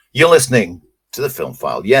You're listening to the Film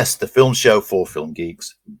File. Yes, the film show for film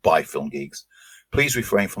geeks by film geeks. Please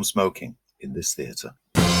refrain from smoking in this theatre.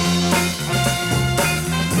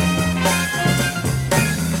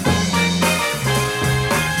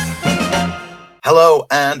 Hello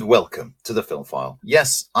and welcome to the Film File.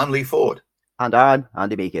 Yes, I'm Lee Ford. And I'm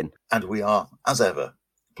Andy Meakin. And we are, as ever,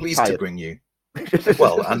 pleased to bring you...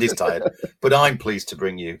 Well, Andy's tired, but I'm pleased to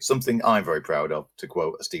bring you something I'm very proud of, to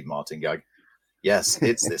quote a Steve Martin gag. Yes,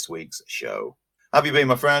 it's this week's show. Have you been,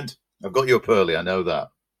 my friend? I've got you up early, I know that.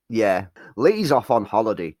 Yeah, Lee's off on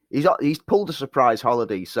holiday. He's pulled a surprise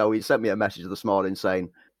holiday, so he sent me a message this morning saying,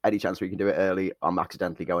 any chance we can do it early? I'm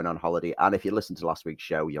accidentally going on holiday. And if you listen to last week's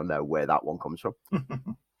show, you'll know where that one comes from.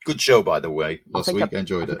 Good show, by the way. Last week, I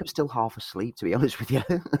enjoyed it. I'm still half asleep, to be honest with you.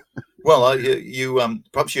 Well,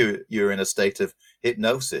 perhaps you're in a state of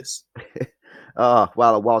hypnosis. Oh,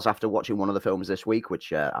 well, I was after watching one of the films this week,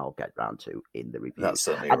 which I'll get round to in the reviews. That's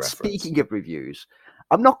certainly a reference. Speaking of reviews,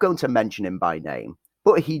 I'm not going to mention him by name,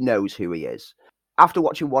 but he knows who he is. After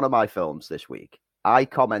watching one of my films this week, I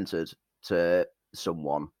commented to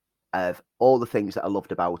someone of all the things that I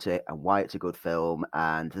loved about it and why it's a good film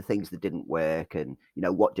and the things that didn't work and, you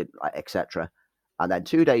know, what didn't, etc. And then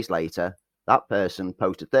 2 days later, that person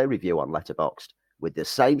posted their review on Letterboxd with the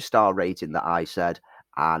same star rating that I said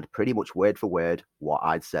and pretty much word for word what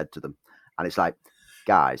I'd said to them. And it's like,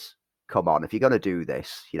 guys, come on, if you're going to do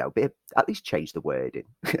this, you know, at least change the wording.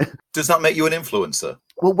 Does that make you an influencer?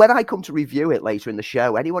 Well, when I come to review it later in the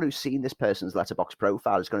show, anyone who's seen this person's Letterboxd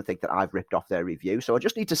profile is going to think that I've ripped off their review. So I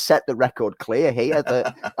just need to set the record clear here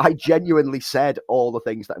that I genuinely said all the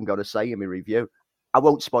things that I'm going to say in my review. I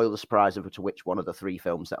won't spoil the surprise of to which one of the three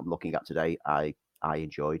films that I'm looking at today I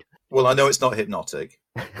enjoyed. Well, I know it's not Hypnotic.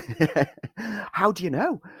 How do you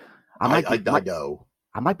know? I know.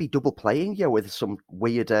 I might be double playing you with some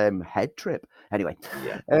weird head trip. Anyway,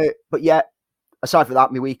 yeah. But yeah, aside from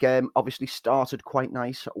that, my week obviously started quite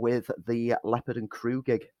nice with the Leopard and Crew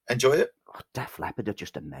gig. Enjoy it? Oh, Def Leppard are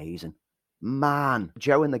just amazing. Man,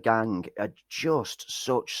 Joe and the gang are just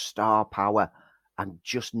such star power and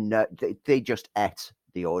just they just ate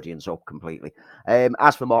the audience up completely.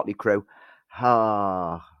 As for Motley Crue,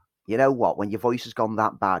 you know what? When your voice has gone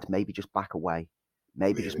that bad, maybe just back away.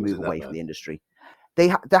 Maybe really, just move away from the industry. They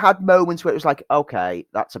had moments where it was like, okay,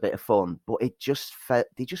 that's a bit of fun, but they just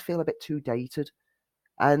feel a bit too dated.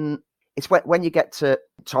 And it's when you get to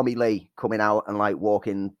Tommy Lee coming out and like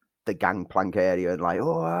walking the gangplank area and like,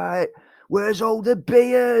 all right, where's all the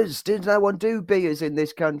beers? Did no one do beers in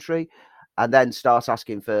this country? And then starts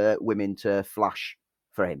asking for women to flash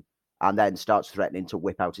for him, and then starts threatening to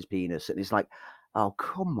whip out his penis. And it's like, oh,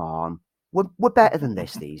 come on. We're better than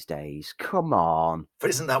this these days. Come on.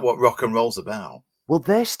 But isn't that what rock and roll's about? Well,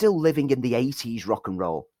 they're still living in the 80s rock and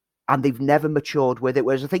roll, and they've never matured with it.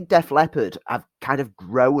 Whereas I think Def Leppard have kind of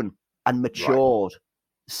grown and matured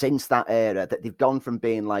since that era, that they've gone from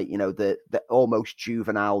being like, you know, the almost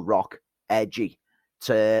juvenile rock, edgy,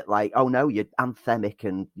 to like, oh no, you're anthemic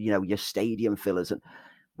and, you know, your stadium fillers. And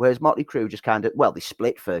whereas Motley Crue just kind of, well, they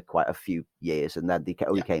split for quite a few years, and then they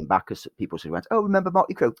only came back because people sort of went, oh, remember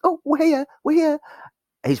Motley Crue? Oh, we're here.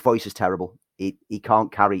 His voice is terrible. He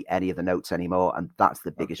can't carry any of the notes anymore, and that's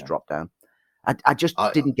the biggest drop down. I just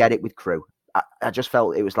didn't get it with Crew. I just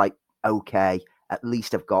felt it was like, okay, at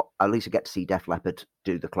least I get to see Def Leppard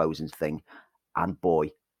do the closing thing, and boy,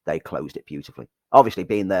 they closed it beautifully. Obviously,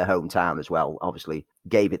 being their hometown as well, obviously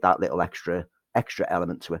gave it that little extra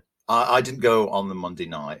element to it. I didn't go on the Monday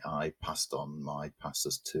night. I passed on my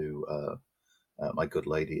passes to my good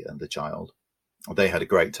lady and the child. They had a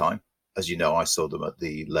great time. As you know, I saw them at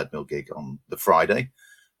the Leadmill gig on the Friday.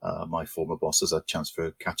 My former bosses had a chance for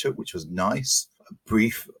a catch-up, which was nice.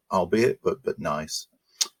 Brief, albeit, but nice.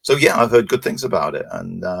 So, yeah, I've heard good things about it.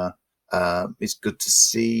 And it's good to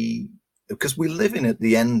see, because we live in at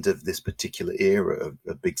the end of this particular era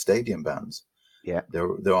of big stadium bands. Yeah,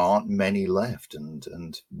 there aren't many left.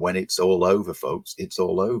 And when it's all over, folks, it's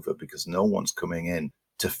all over, because no one's coming in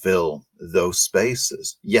to fill those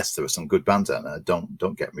spaces. Yes, there are some good bands out there.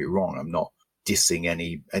 Don't get me wrong. I'm not dissing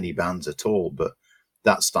any bands at all, but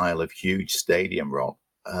that style of huge stadium rock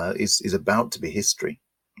is about to be history,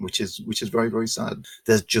 which is very, very sad.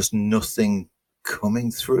 There's just nothing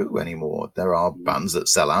coming through anymore. There are bands that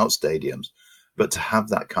sell out stadiums, but to have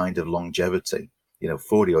that kind of longevity,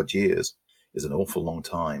 40 odd years is an awful long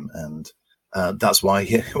time. And that's why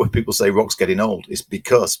when people say rock's getting old, it's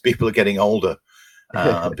because people are getting older.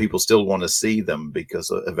 People still want to see them, because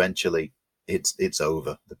eventually it's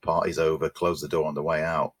over. The party's over. Close the door on the way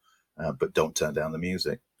out, but don't turn down the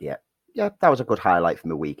music. Yeah, that was a good highlight from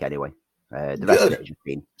the week anyway. The rest of it has just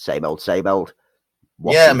been same old.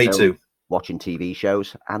 Yeah, me too. Watching TV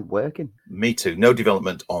shows and working. Me too. No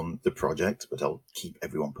development on the project, but I'll keep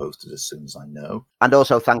everyone posted as soon as I know. And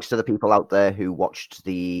also thanks to the people out there who watched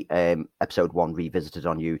the episode 1 revisited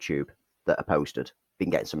on YouTube that are posted. Been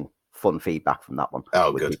getting some fun feedback from that one.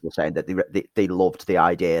 Oh, with good. People saying that they loved the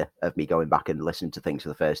idea of me going back and listening to things for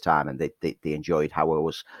the first time, and they enjoyed how I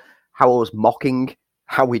was mocking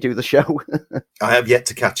how we do the show. I have yet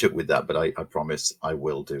to catch up with that, but I promise I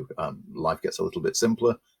will do. Life gets a little bit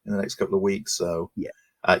simpler in the next couple of weeks, so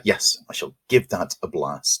yes, I shall give that a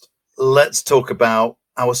blast. Let's talk about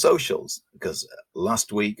our socials, because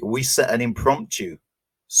last week we set an impromptu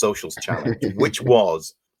socials challenge, which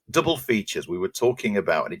was double features we were talking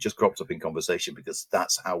about, and it just cropped up in conversation because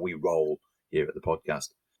that's how we roll here at the podcast.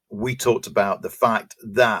 We talked about the fact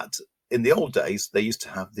that in the old days, they used to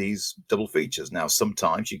have these double features. Now,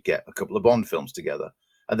 sometimes you get a couple of Bond films together,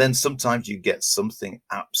 and then sometimes you get something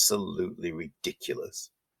absolutely ridiculous.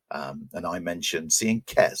 And I mentioned seeing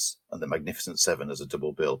Kes and the Magnificent Seven as a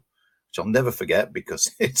double bill, which I'll never forget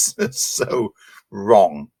because it's so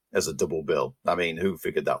wrong as a double bill. I mean, who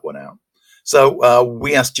figured that one out? So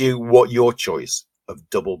we asked you what your choice of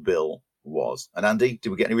double bill was. And Andy, did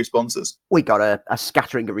we get any responses? We got a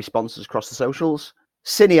scattering of responses across the socials.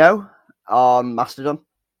 Cineo on Mastodon,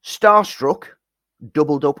 Starstruck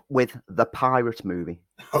doubled up with the Pirate movie.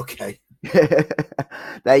 Okay.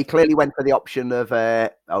 They clearly went for the option of,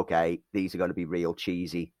 okay, these are going to be real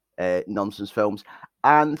cheesy nonsense films.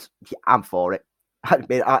 And yeah, I'm for it.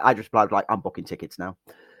 I just replied, like, I'm booking tickets now.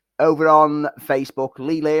 Over on Facebook,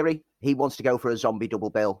 Lee Leary, he wants to go for a zombie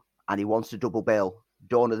double bill, and he wants to double bill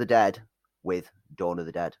Dawn of the Dead with Dawn of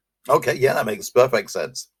the Dead. Okay, yeah, that makes perfect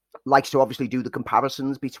sense. Likes to obviously do the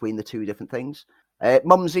comparisons between the two different things.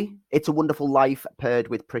 Mumsy, It's a Wonderful Life paired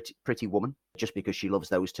with Pretty Woman, just because she loves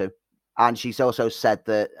those two. And she's also said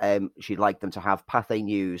that she'd like them to have Pathé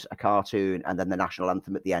News, a cartoon, and then the national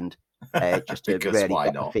anthem at the end, just to really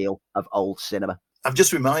get the feel of old cinema. I've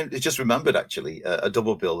just remembered actually a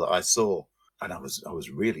double bill that I saw, and I was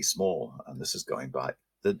really small, and this is going back.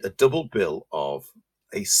 A double bill of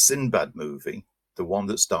a Sinbad movie, the one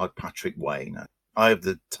that starred Patrick Wayne, Eye of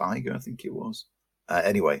the Tiger, I think it was.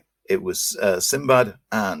 Anyway, it was Sinbad,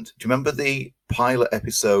 and do you remember the pilot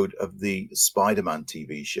episode of the Spider-Man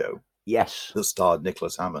TV show? Yes. That starred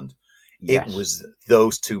Nicholas Hammond. Yes. It was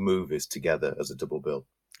those two movies together as a double bill.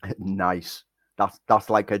 Nice. That's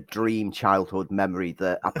like a dream childhood memory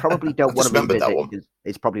that I probably don't want to revisit because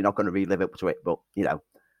it's probably not going to relive up to it. But, you know,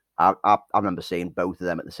 I remember seeing both of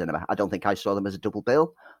them at the cinema. I don't think I saw them as a double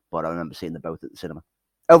bill, but I remember seeing them both at the cinema.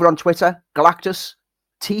 Over on Twitter, Galactus,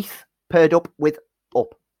 Teeth paired up with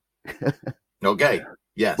Up. Okay,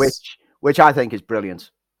 yes. Which I think is brilliant.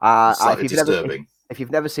 Slightly disturbing. If you've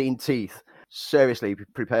never seen Teeth, seriously,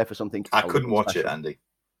 prepare for something. I couldn't watch it, Andy.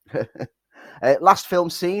 Last film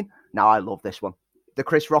scene. Now I love this one. The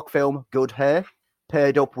Chris Rock film, Good Hair,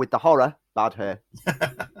 paired up with the horror, Bad Hair.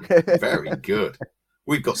 Very good.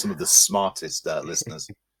 We've got some of the smartest listeners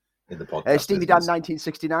in the podcast. Stevie Dan,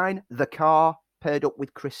 1969, The Car, paired up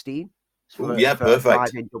with Christine.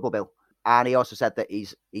 Perfect. Double bill. And he also said that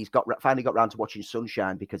he's finally got round to watching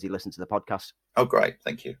Sunshine because he listened to the podcast. Oh, great.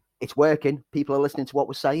 Thank you. It's working. People are listening to what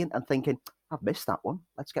we're saying and thinking, I've missed that one.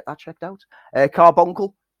 Let's get that checked out.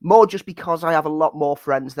 Carbuncle, more just because I have a lot more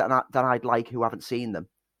friends than I'd like who haven't seen them.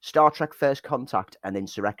 Star Trek First Contact and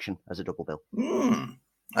Insurrection as a double bill.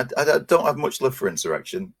 I don't have much love for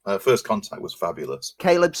Insurrection. First Contact was fabulous.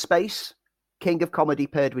 Caleb Space, King of Comedy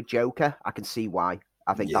paired with Joker. I can see why.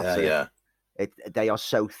 I think that's it. Yeah. They are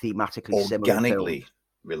so thematically similar. Organically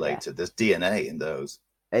related. Yeah. There's DNA in those.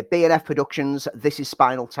 B&F Productions, This Is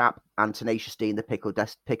Spinal Tap, and Tenacious D in the Pick of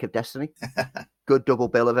Destiny. Good double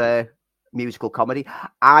bill of a musical comedy.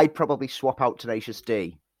 I'd probably swap out Tenacious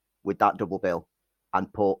D with that double bill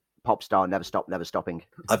and put Pop Star Never Stop, Never Stopping.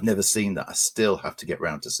 I've never seen that. I still have to get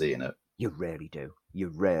round to seeing it. You really do. You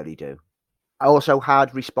really do. I also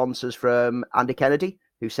had responses from Andy Kennedy,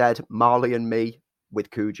 who said Marley and Me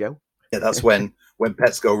with Cujo. Yeah, that's when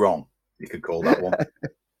pets go wrong. You could call that one.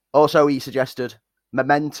 Also, he suggested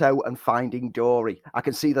Memento and Finding Dory. I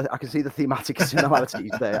can see the thematic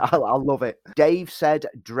similarities there. I love it. Dave said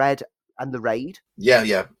Dread and The Raid.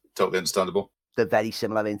 Yeah, totally understandable. They're very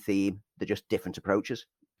similar in theme. They're just different approaches.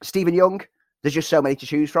 Stephen Young, there's just so many to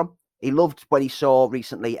choose from. He loved when he saw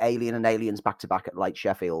recently Alien and Aliens back-to-back at Light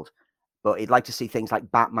Sheffield. But he'd like to see things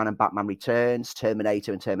like Batman and Batman Returns,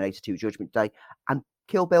 Terminator and Terminator 2 Judgment Day, and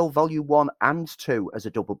Kill Bill Volume 1 and 2 as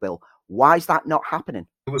a double bill. Why is that not happening?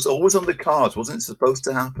 It was always on the cards. Wasn't it supposed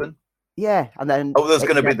to happen? Yeah, and then... Oh, there's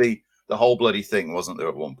going to be the whole bloody thing, wasn't there,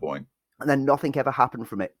 at one point? and then nothing ever happened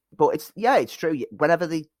from it. But it's true. Whenever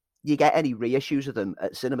you get any reissues of them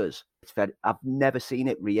at cinemas, I've never seen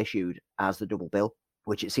it reissued as the double bill,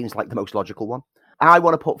 which it seems like the most logical one. I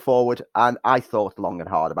want to put forward, and I thought long and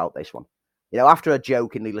hard about this one. After I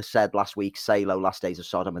jokingly said last week, Salo, Last Days of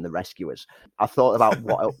Sodom, and The Rescuers, I thought about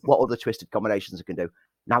what other twisted combinations I can do.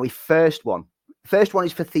 Now, his first one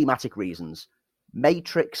is for thematic reasons: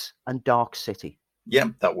 Matrix and Dark City. Yeah,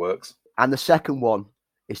 that works. And the second one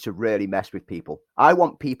is to really mess with people. I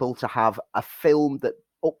want people to have a film that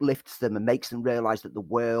uplifts them and makes them realize that the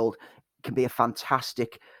world can be a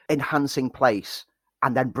fantastic, enhancing place,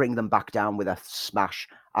 and then bring them back down with a smash.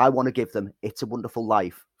 I want to give them It's a Wonderful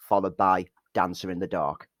Life, followed by Dancer in the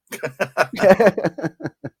Dark.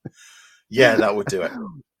 Yeah, that would do it.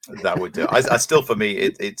 That would do it. I still, for me,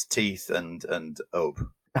 it's Teeth and Obe.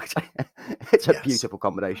 It's a beautiful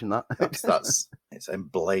combination, that. It's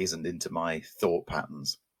emblazoned into my thought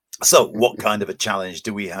patterns. So what kind of a challenge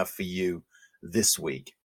do we have for you this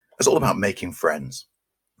week? It's all about making friends.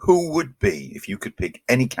 Who would be, if you could pick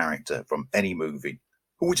any character from any movie,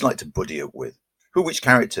 who would you like to buddy up with? Which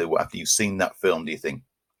character, after you've seen that film, do you think,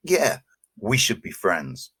 yeah, we should be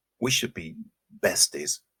friends, we should be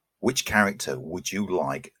besties? Which character would you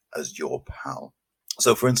like as your pal?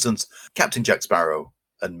 So, for instance, Captain Jack Sparrow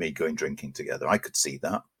and me going drinking together. I could see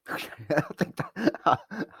that.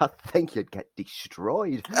 I think you'd get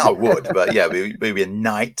destroyed. I would, but yeah, maybe a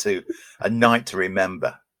night to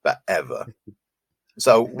remember forever.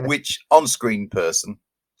 So, which on-screen person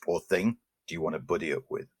or thing do you want to buddy up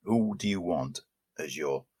with? Who do you want as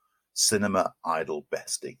your cinema idol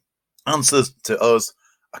bestie? Answers to us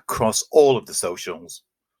across all of the socials.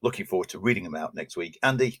 Looking forward to reading them out next week.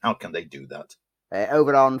 Andy, how can they do that?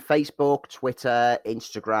 Over on Facebook, Twitter,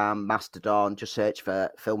 Instagram, Mastodon, just search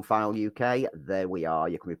for Film File UK. There we are.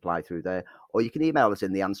 You can reply through there. Or you can email us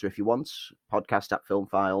in the answer if you want,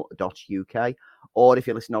 podcast@filmfile.uk. Or if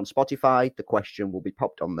you're listening on Spotify, the question will be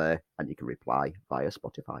popped on there and you can reply via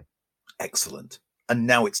Spotify. Excellent. And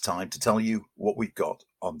now it's time to tell you what we've got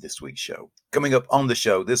on this week's show. Coming up on the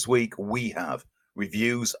show this week, we have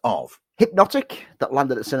reviews of Hypnotic, that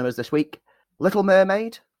landed at cinemas this week, Little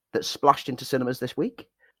Mermaid, that splashed into cinemas this week,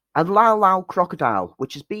 and Lyle Lyle Crocodile,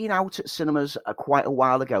 which has been out at cinemas quite a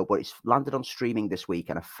while ago, but it's landed on streaming this week,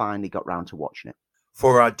 and I finally got round to watching it.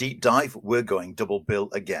 For our deep dive, we're going double bill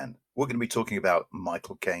again. We're going to be talking about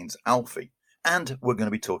Michael Caine's Alfie, and we're going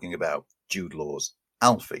to be talking about Jude Law's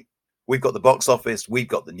Alfie. We've got the box office, we've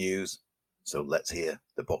got the news, so let's hear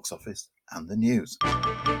the box office and the news.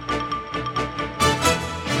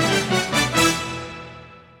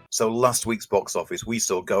 So last week's box office, we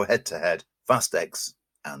saw go head-to-head Fast X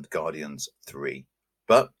and Guardians 3.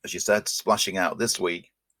 But, as you said, splashing out this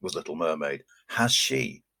week was Little Mermaid. Has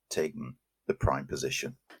she taken the prime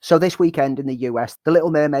position? So this weekend in the US, The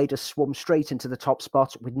Little Mermaid has swum straight into the top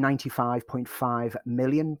spot with 95.5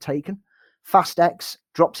 million taken. Fast X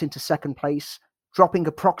drops into second place, dropping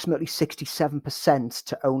approximately 67%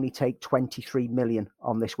 to only take 23 million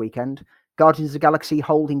on this weekend. Guardians of the Galaxy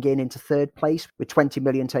holding into third place with 20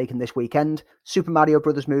 million taken this weekend. Super Mario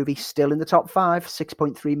Brothers movie still in the top 5,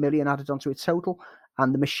 6.3 million added onto its total.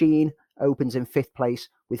 And The Machine opens in fifth place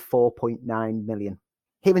with 4.9 million.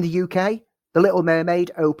 Here in the UK, The Little Mermaid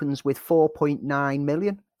opens with 4.9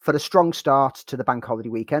 million for a strong start to the bank holiday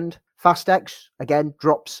weekend. Fast X, again,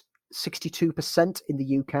 drops 62% in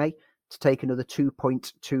the UK to take another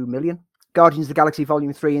 2.2 million. Guardians of the Galaxy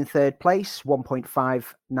Volume 3 in third place,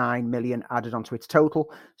 1.59 million added onto its total.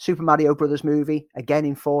 Super Mario Brothers movie, again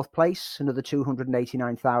in fourth place, another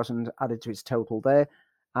 289,000 added to its total there.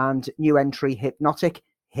 And new entry Hypnotic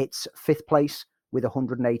hits fifth place with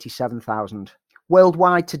 187,000.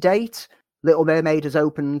 Worldwide to date, Little Mermaid has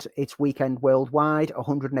opened its weekend worldwide,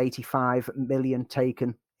 185 million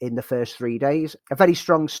taken in the first 3 days. A very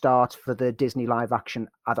strong start for the Disney live-action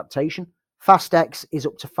adaptation. Fast X is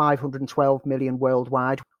up to 512 million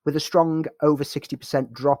worldwide, with a strong over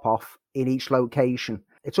 60% drop-off in each location.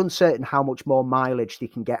 It's uncertain how much more mileage they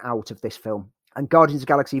can get out of this film. And Guardians of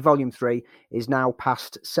the Galaxy Volume 3 is now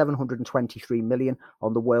past 723 million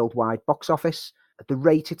on the worldwide box office. At the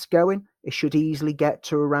rate it's going, it should easily get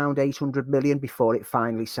to around 800 million before it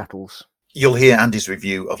finally settles. You'll hear Andy's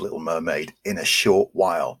review of Little Mermaid in a short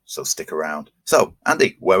while, so stick around. So,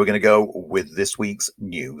 Andy, where are we going to go with this week's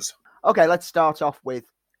news? Okay, let's start off with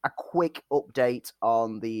a quick update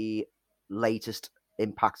on the latest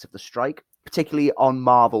impacts of the strike, particularly on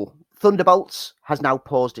Marvel. Thunderbolts has now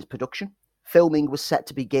paused its production. Filming was set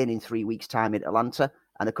to begin in 3 weeks' time in Atlanta,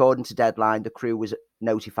 and according to Deadline, the crew was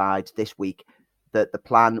notified this week that the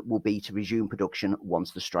plan will be to resume production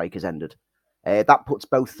once the strike has ended. That puts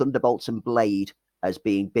both Thunderbolts and Blade as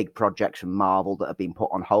being big projects from Marvel that have been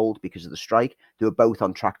put on hold because of the strike. They were both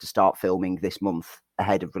on track to start filming this month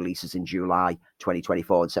ahead of releases in July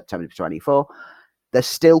 2024 and September 2024. They're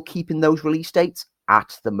still keeping those release dates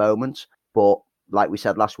at the moment, but like we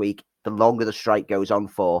said last week, the longer the strike goes on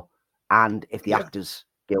for, and if the Actors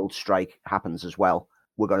Guild strike happens as well,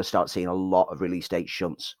 we're going to start seeing a lot of release date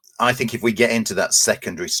shunts. I think if we get into that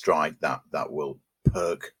secondary strike, that will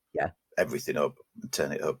perk everything up and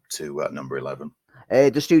turn it up to number 11.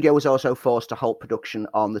 The studio was also forced to halt production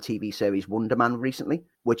on the TV series Wonder Man recently,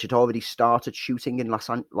 which had already started shooting in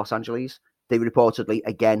Los Angeles. They reportedly,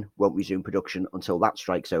 again, won't resume production until that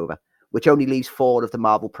strike's over, which only leaves 4 of the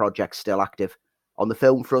Marvel projects still active. On the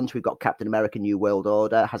film front, we've got Captain America New World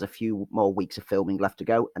Order, has a few more weeks of filming left to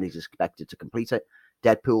go, and is expected to complete it.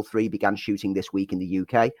 Deadpool 3 began shooting this week in the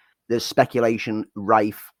UK. There's speculation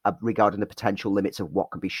rife regarding the potential limits of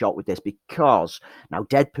what can be shot with this, because now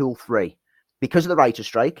Deadpool 3, because of the writer's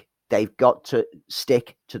strike, they've got to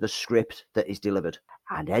stick to the script that is delivered.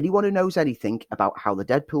 And anyone who knows anything about how the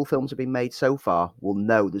Deadpool films have been made so far will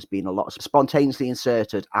know there's been a lot of spontaneously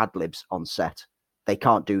inserted ad-libs on set. They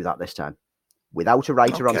can't do that this time. Without a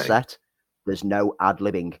writer on set, there's no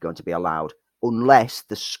ad-libbing going to be allowed, unless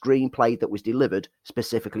the screenplay that was delivered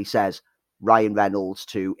specifically says Ryan Reynolds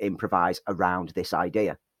to improvise around this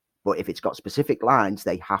idea. But if it's got specific lines,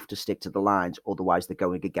 they have to stick to the lines. Otherwise, they're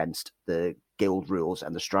going against the guild rules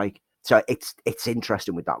and the strike. So it's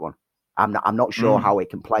interesting with that one. I'm not sure how it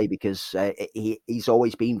can play, because he's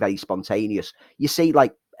always been very spontaneous. You see,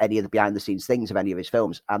 like any of the behind the scenes things of any of his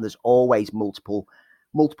films, and there's always multiple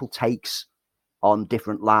takes on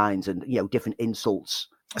different lines and different insults.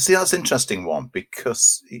 See, that's an interesting one,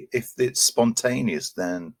 because if it's spontaneous,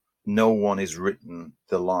 then no one has written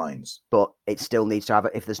the lines. But it still needs to have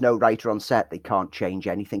it. If there's no writer on set, they can't change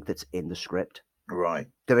anything that's in the script. Right.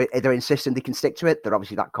 They're insisting they can stick to it. They're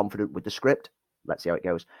obviously that confident with the script. Let's see how it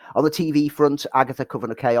goes. On the TV front, Agatha Coven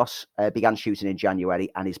of Chaos began shooting in January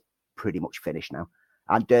and is pretty much finished now.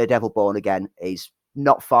 And Daredevil Born Again is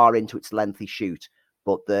not far into its lengthy shoot,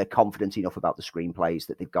 but they're confident enough about the screenplays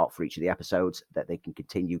that they've got for each of the episodes that they can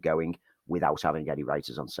continue going without having any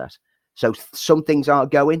writers on set. So some things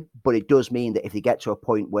aren't going, but it does mean that if they get to a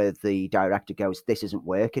point where the director goes, this isn't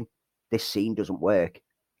working, this scene doesn't work,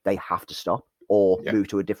 they have to stop or move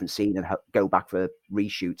to a different scene and go back for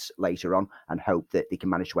reshoots later on and hope that they can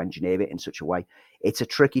manage to engineer it in such a way. It's a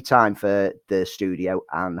tricky time for the studio,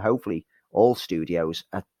 and hopefully all studios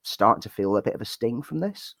are starting to feel a bit of a sting from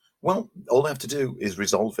this. Well, all they have to do is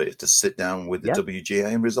resolve it, to sit down with the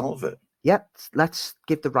WGA and resolve it. Yeah, let's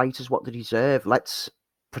give the writers what they deserve. Let's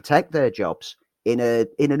protect their jobs in an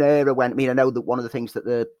era when, I know that one of the things that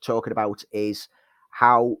they're talking about is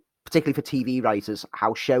how, particularly for TV writers,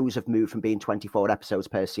 how shows have moved from being 24 episodes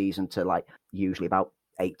per season to like usually about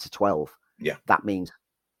 8 to 12. Yeah. That means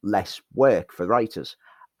less work for writers.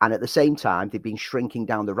 And at the same time, they've been shrinking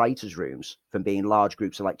down the writers' rooms from being large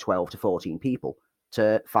groups of like 12 to 14 people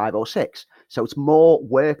to 5 or 6. So it's more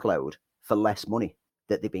workload for less money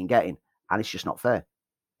that they've been getting. And it's just not fair.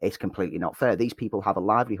 It's completely not fair. These people have a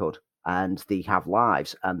livelihood and they have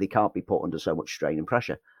lives, and they can't be put under so much strain and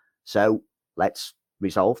pressure. So let's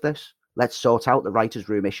resolve this. Let's sort out the writers'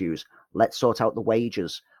 room issues. Let's sort out the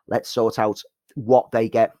wages. Let's sort out what they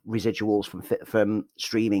get residuals from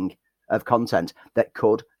streaming of content that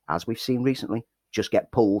could, as we've seen recently, just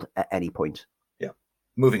get pulled at any point. Yeah.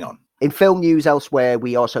 Moving on. In film news elsewhere,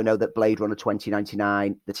 we also know that Blade Runner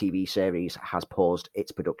 2099, the TV series, has paused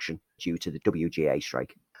its production due to the WGA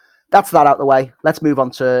strike. That's that out the way. Let's move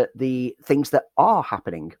on to the things that are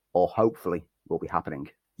happening, or hopefully will be happening.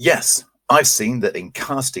 Yes, I've seen that in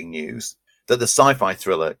casting news that the sci-fi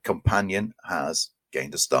thriller Companion has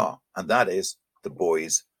gained a star, and that is The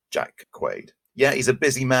Boys' Jack Quaid. Yeah, he's a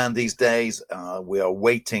busy man these days. We are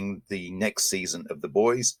waiting the next season of The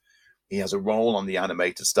Boys. He has a role on the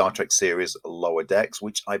animated Star Trek series Lower Decks,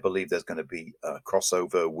 which I believe there's going to be a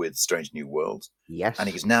crossover with Strange New Worlds. Yes. And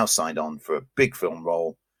he's now signed on for a big film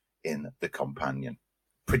role in The Companion.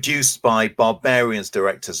 Produced by Barbarians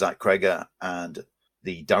director Zach Cregger, and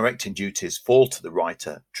the directing duties fall to the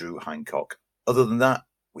writer Drew Hancock. Other than that,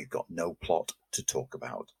 we've got no plot to talk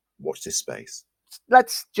about. Watch this space.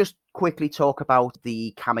 Let's just quickly talk about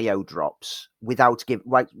the cameo drops without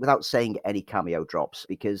saying any cameo drops,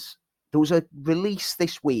 because there was a release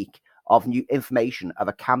this week of new information of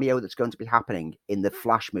a cameo that's going to be happening in the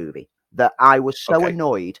Flash movie that I was so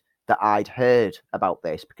annoyed that I'd heard about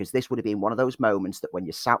this, because this would have been one of those moments that when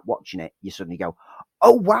you sat watching it, you suddenly go,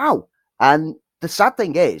 oh, wow. And the sad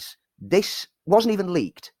thing is, this wasn't even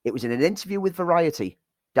leaked. It was in an interview with Variety.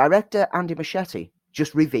 Director Andy Muschietti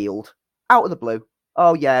just revealed out of the blue,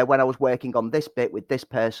 oh yeah, when I was working on this bit with this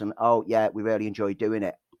person, oh yeah, we really enjoyed doing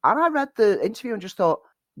it. And I read the interview and just thought,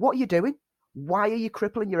 what are you doing? Why are you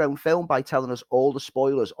crippling your own film by telling us all the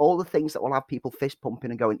spoilers, all the things that will have people fist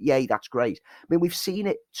pumping and going, yay, that's great. I mean, we've seen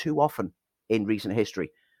it too often in recent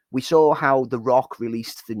history. We saw how The Rock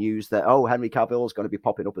released the news that, oh, Henry Cavill is going to be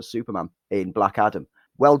popping up as Superman in Black Adam.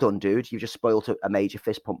 Well done, dude. You've just spoiled a major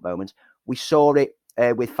fist pump moment. We saw it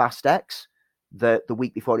with Fast X. The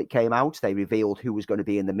week before it came out, they revealed who was going to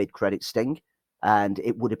be in the mid-credit sting, and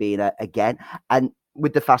it would have been again. And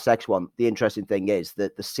with the Fast X one, the interesting thing is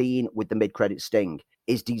that the scene with the mid-credit sting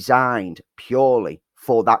is designed purely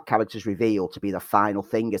for that character's reveal to be the final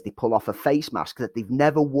thing as they pull off a face mask that they've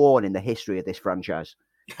never worn in the history of this franchise.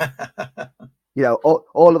 You know,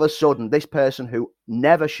 all of a sudden, this person who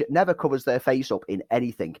never covers their face up in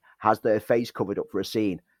anything has their face covered up for a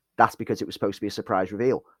scene. That's because it was supposed to be a surprise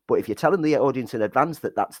reveal. But if you're telling the audience in advance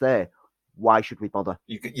that that's there, why should we bother?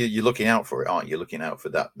 You're looking out for it, aren't you? Looking out for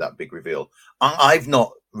that big reveal. I've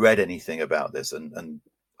not read anything about this, and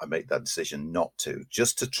I made that decision not to,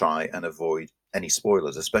 just to try and avoid any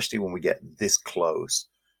spoilers, especially when we get this close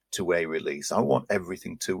to a release. I want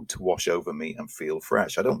everything to wash over me and feel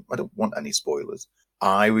fresh. I don't want any spoilers.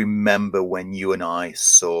 I remember when you and I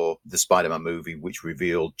saw the Spider-Man movie, which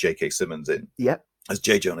revealed J.K. Simmons as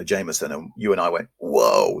J. Jonah Jameson, and you and I went,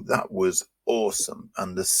 whoa, that was awesome.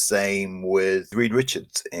 And the same with Reed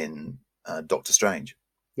Richards in Doctor Strange.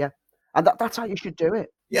 Yeah, and that's how you should do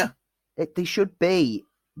it. Yeah. They should be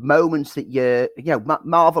moments that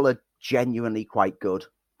Marvel are genuinely quite good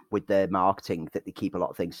with their marketing, that they keep a lot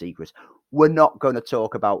of things secret. We're not going to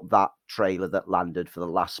talk about that trailer that landed for the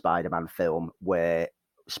last Spider-Man film where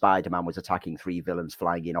Spider-Man was attacking three villains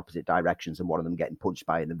flying in opposite directions and one of them getting punched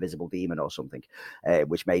by an invisible demon or something,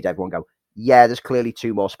 which made everyone go, yeah, there's clearly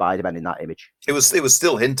two more Spider-Men in that image. It was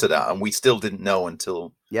still hinted at, and we still didn't know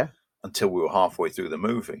until we were halfway through the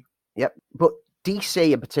movie. Yep. But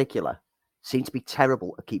DC in particular seem to be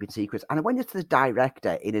terrible at keeping secrets. And I went into the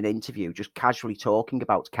director in an interview just casually talking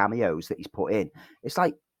about cameos that he's put in. It's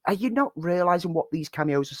like, are you not realizing what these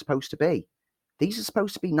cameos are supposed to be? These are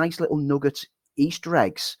supposed to be nice little nuggets, Easter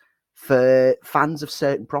eggs for fans of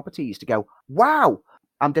certain properties to go, wow,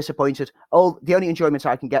 I'm disappointed. Oh, the only enjoyment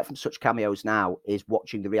I can get from such cameos now is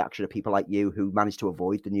watching the reaction of people like you who managed to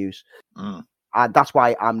avoid the news. And that's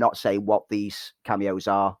why I'm not saying what these cameos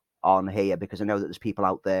are on here, because I know that there's people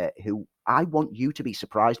out there who I want you to be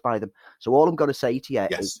surprised by them. So all I'm going to say to you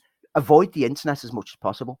is avoid the internet as much as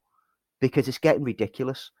possible, because it's getting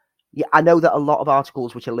ridiculous. Yeah, I know that a lot of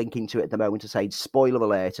articles which are linking to it at the moment are saying spoiler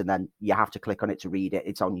alert, and then you have to click on it to read it.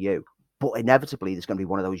 It's on you. But inevitably, there's going to be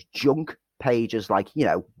one of those junk pages like,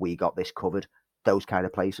 we got this covered, those kind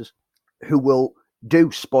of places, who will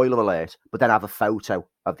do spoiler alert, but then have a photo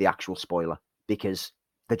of the actual spoiler because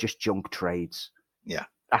they're just junk trades. Yeah.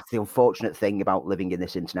 That's the unfortunate thing about living in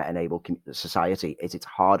this internet-enabled society, is it's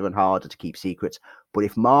harder and harder to keep secrets. But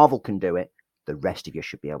if Marvel can do it, the rest of you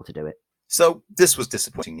should be able to do it. So this was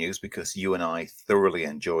disappointing news because you and I thoroughly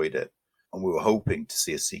enjoyed it, and we were hoping to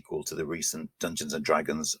see a sequel to the recent Dungeons &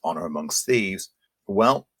 Dragons Honor Amongst Thieves.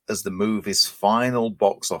 Well, as the movie's final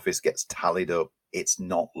box office gets tallied up, it's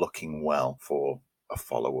not looking well for a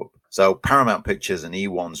follow-up. So Paramount Pictures and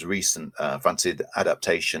E1's recent fancied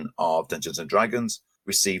adaptation of Dungeons & Dragons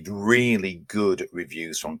received really good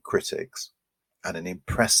reviews from critics and an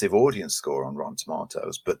impressive audience score on Rotten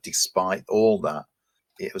Tomatoes. But despite all that,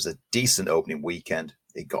 it was a decent opening weekend.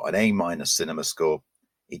 It got an A- cinema score.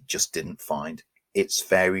 It just didn't find its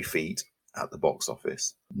fairy feet at the box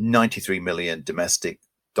office. $93 million domestic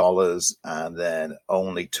dollars, and then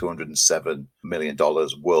only $207 million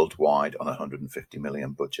worldwide on a $150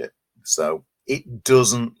 million budget. So it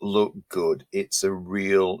doesn't look good. It's a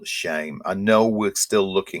real shame. I know we're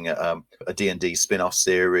still looking at a D&D spin-off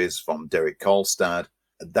series from Derek Kolstad.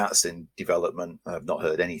 That's in development. I've not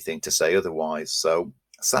heard anything to say otherwise. So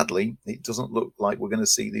sadly, it doesn't look like we're going to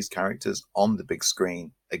see these characters on the big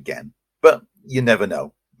screen again. But you never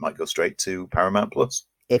know. Might go straight to Paramount Plus.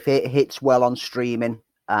 If it hits well on streaming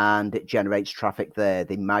and it generates traffic there,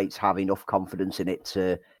 they might have enough confidence in it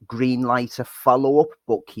to greenlight a follow-up,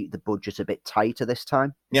 but keep the budget a bit tighter this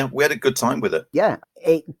time. Yeah, we had a good time with it. Yeah,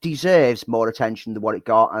 it deserves more attention than what it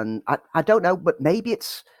got. And I don't know, but maybe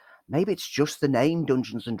it's just the name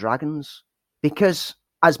Dungeons & Dragons. Because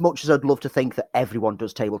as much as I'd love to think that everyone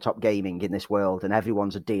does tabletop gaming in this world and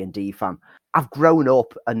everyone's a D&D fan, I've grown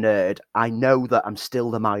up a nerd. I know that I'm still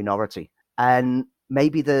the minority. And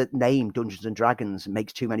maybe the name Dungeons & Dragons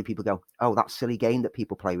makes too many people go, oh, that silly game that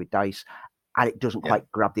people play with dice. And it doesn't quite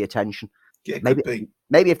grab the attention. Yeah, it could be.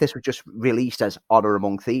 Maybe if this was just released as Honor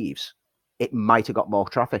Among Thieves, it might have got more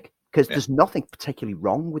traffic because there's nothing particularly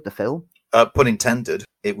wrong with the film. Pun intended,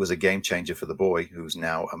 it was a game changer for the boy who's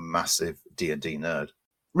now a massive D&D nerd.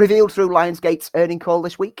 Revealed through Lionsgate's earning call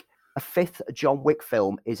this week, a 5th John Wick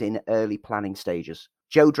film is in early planning stages.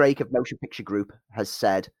 Joe Drake of Motion Picture Group has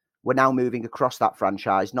said, we're now moving across that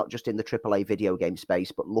franchise, not just in the AAA video game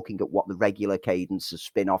space, but looking at what the regular cadence of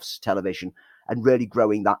spin-offs, television, and really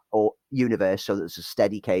growing that universe so that there's a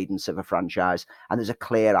steady cadence of a franchise and there's a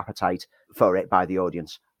clear appetite for it by the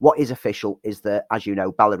audience. What is official is that, as you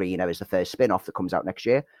know, Ballerina is the first spin-off that comes out next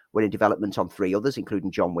year. We're in development on 3 others,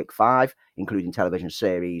 including John Wick 5, including television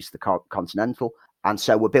series The Continental. And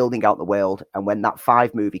so we're building out the world. And when that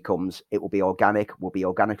 5 movie comes, it will be organic. We'll be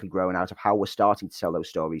organically growing out of how we're starting to tell those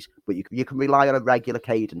stories. But you can rely on a regular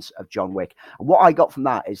cadence of John Wick. And what I got from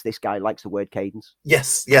that is this guy likes the word cadence.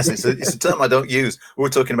 Yes. It's a term I don't use. We were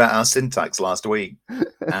talking about our syntax last week,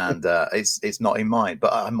 and it's not in mine.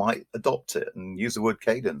 But I might adopt it and use the word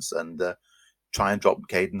cadence and try and drop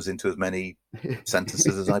cadence into as many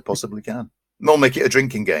sentences as I possibly can. Or make it a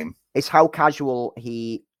drinking game. It's how casual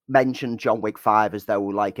he mentioned John Wick 5 as though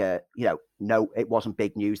like no, it wasn't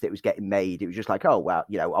big news that it was getting made. It was just like, oh, well,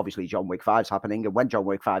 obviously John Wick 5's happening. And when John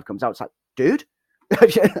Wick 5 comes out, it's like, dude,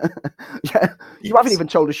 you haven't even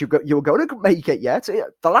told us you were going to make it yet.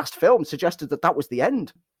 The last film suggested that was the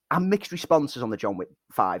end. And mixed responses on the John Wick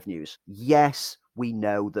 5 news. Yes, we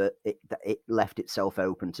know that it left itself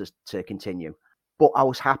open to continue. But I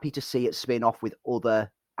was happy to see it spin off with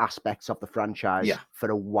other aspects of the franchise for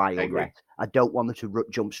a while yet. I don't want them to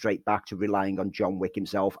jump straight back to relying on John Wick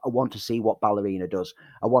himself. I want to see what Ballerina does.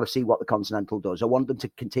 I want to see what the Continental does. I want them to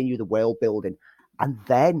continue the world building and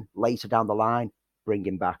then later down the line, bring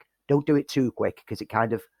him back. Don't do it too quick because it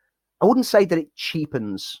kind of, I wouldn't say that it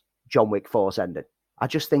cheapens John Wick 4's ending. I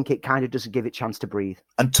just think it kind of doesn't give it a chance to breathe.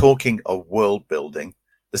 And talking of world building,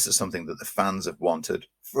 this is something that the fans have wanted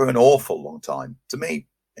for an awful long time. To me,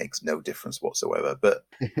 makes no difference whatsoever, but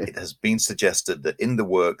it has been suggested that in the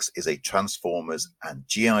works is a Transformers and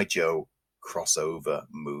G.I. Joe crossover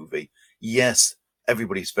movie. Yes,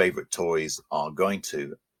 everybody's favorite toys are going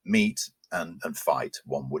to meet and fight,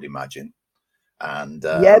 one would imagine. And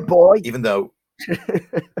yeah, boy. Even though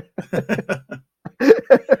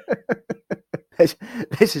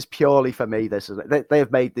this is purely for me. They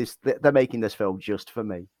have made this. They're making this film just for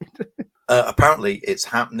me. Apparently, it's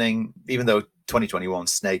happening. Even though 2021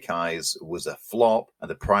 Snake Eyes was a flop, and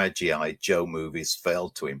the prior G.I. Joe movies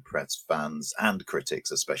failed to impress fans and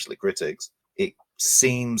critics, especially critics, it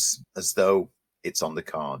seems as though it's on the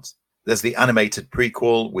cards. There's the animated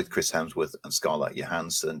prequel with Chris Hemsworth and Scarlett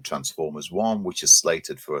Johansson, Transformers 1, which is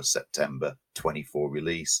slated for a September 24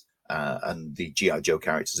 release. And the G.I. Joe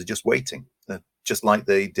characters are just waiting. Just like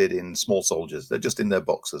they did in Small Soldiers. They're just in their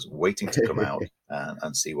boxes waiting to come out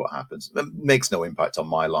and see what happens. It makes no impact on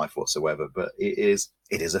my life whatsoever, but it is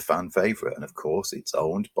a fan favorite. And of course, it's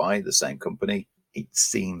owned by the same company. It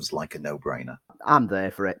seems like a no-brainer. I'm there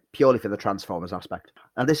for it, purely for the Transformers aspect.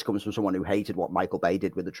 And this comes from someone who hated what Michael Bay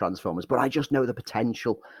did with the Transformers, but I just know the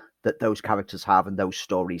potential that those characters have and those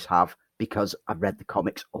stories have because I read the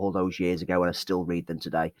comics all those years ago and I still read them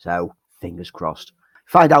today. So, fingers crossed.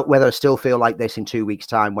 Find out whether I still feel like this in 2 weeks'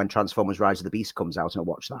 time when Transformers Rise of the Beast comes out and I'll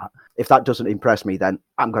watch that. If that doesn't impress me, then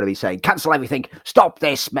I'm going to be saying, cancel everything, stop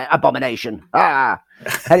this abomination.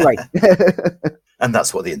 Anyway. And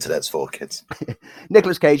that's what the internet's for, kids.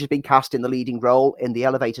 Nicolas Cage has been cast in the leading role in the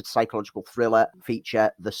elevated psychological thriller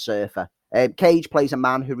feature The Surfer. Cage plays a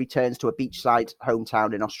man who returns to a beachside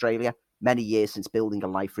hometown in Australia, many years since building a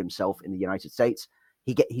life for himself in the United States.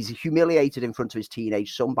 He's humiliated in front of his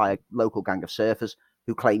teenage son by a local gang of surfers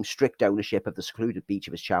who claim strict ownership of the secluded beach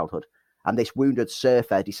of his childhood. And this wounded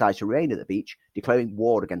surfer decides to remain at the beach, declaring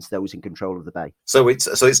war against those in control of the bay. So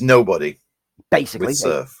it's nobody. Basically, with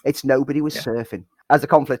surf. It's nobody with surfing. As the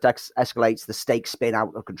conflict escalates, the stakes spin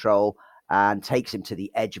out of control and takes him to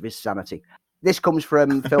the edge of his sanity. This comes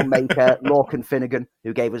from filmmaker Lorcan Finnegan,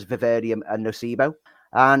 who gave us Vivarium and Nocebo.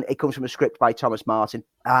 And it comes from a script by Thomas Martin.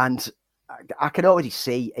 And I can already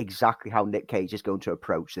see exactly how Nick Cage is going to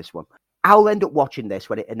approach this one. I'll end up watching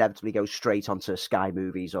this when it inevitably goes straight onto Sky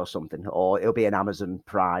Movies or something, or it'll be an Amazon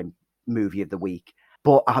Prime movie of the week.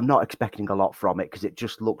 But I'm not expecting a lot from it because it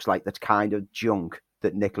just looks like the kind of junk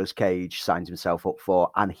that Nicolas Cage signs himself up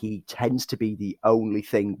for, and he tends to be the only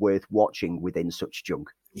thing worth watching within such junk.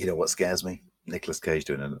 You know what scares me? Nicolas Cage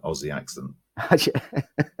doing an Aussie accent.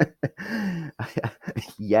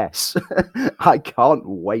 Yes, I can't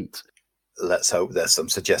wait. Let's hope there's some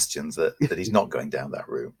suggestions that he's not going down that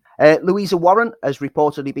route. Louisa Warren has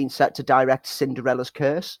reportedly been set to direct Cinderella's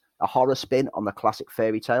Curse, a horror spin on the classic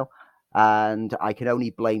fairy tale. And I can only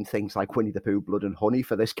blame things like Winnie the Pooh, Blood and Honey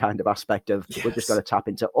for this kind of aspect of we're just going to tap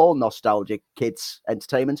into all nostalgic kids'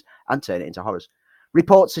 entertainment and turn it into horrors.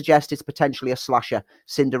 Reports suggest it's potentially a slasher.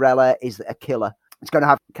 Cinderella is a killer. It's going to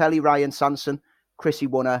have Kelly Ryan Sanson, Chrissy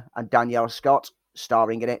Wunner, and Danielle Scott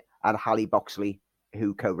starring in it, and Halle Boxley,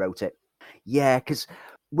 who co-wrote it. Yeah, because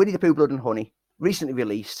Winnie the Pooh, Blood and Honey, recently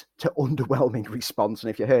released to underwhelming response. And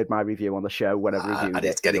if you heard my review on the show when I reviewed and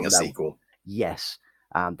it's getting a sequel. Yes.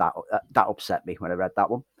 And that upset me when I read that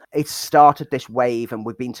one. It started this wave, and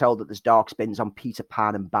we've been told that there's dark spins on Peter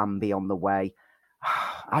Pan and Bambi on the way.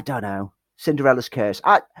 I don't know. Cinderella's Curse.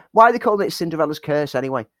 Why are they calling it Cinderella's Curse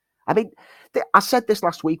anyway? I mean, I said this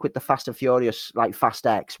last week with the Fast and Furious, like Fast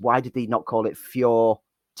X. Why did they not call it Fure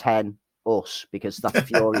 10 Us? Because that's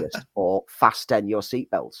Furious, or Fasten Your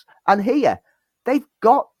Seatbelts. And here, they've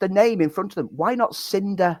got the name in front of them. Why not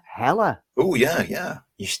Cinderella? Oh, yeah.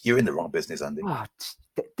 You're in the wrong business, Andy. Oh,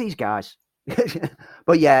 these guys.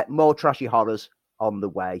 But yeah, more trashy horrors on the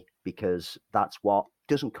way, because that's what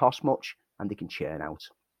doesn't cost much and they can churn out.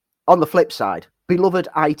 On the flip side, beloved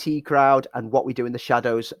IT Crowd and What We Do in the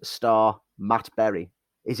Shadows star Matt Berry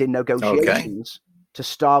is in negotiations to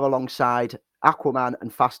star alongside Aquaman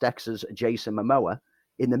and Fast X's Jason Momoa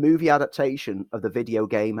in the movie adaptation of the video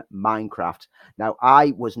game Minecraft. Now,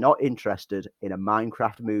 I was not interested in a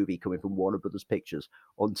Minecraft movie coming from Warner Brothers Pictures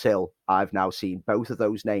until I've now seen both of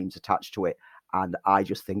those names attached to it. And I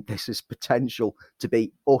just think this is potential to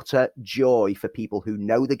be utter joy for people who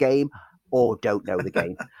know the game or don't know the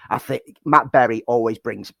game. I think Matt Berry always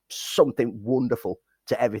brings something wonderful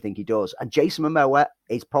to everything he does. And Jason Momoa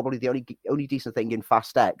is probably the only decent thing in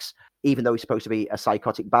Fast X, even though he's supposed to be a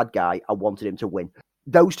psychotic bad guy. I wanted him to win.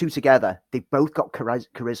 Those two together, they've both got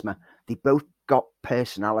charisma. They both got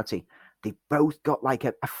personality. They both got like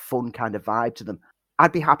a fun kind of vibe to them.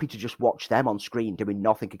 I'd be happy to just watch them on screen doing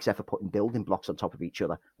nothing except for putting building blocks on top of each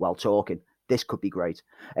other while talking. This could be great.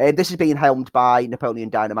 This is being helmed by Napoleon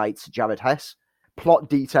Dynamite's Jared Hess. Plot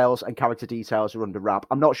details and character details are under wrap.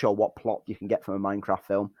 I'm not sure what plot you can get from a Minecraft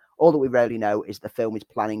film. All that we really know is the film is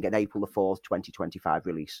planning an April the 4th, 2025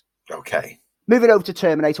 release. Okay. Moving over to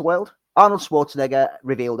Terminator World. Arnold Schwarzenegger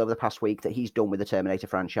revealed over the past week that he's done with the Terminator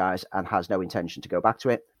franchise and has no intention to go back to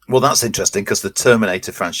it. Well, that's interesting because the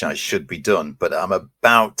Terminator franchise should be done, but I'm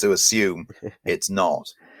about to assume it's not.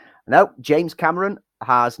 No, James Cameron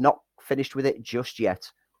has not finished with it just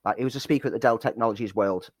yet. He was a speaker at the Dell Technologies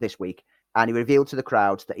World this week, and he revealed to the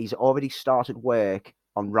crowd that he's already started work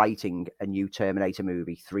on writing a new Terminator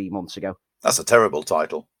movie 3 months ago. That's a terrible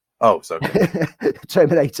title. Oh, sorry.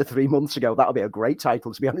 Terminator 3 months ago. That'll be a great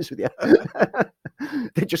title, to be honest with you.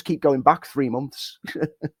 They just keep going back 3 months.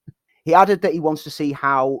 He added that he wants to see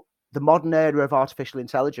how the modern era of artificial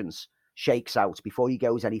intelligence shakes out before he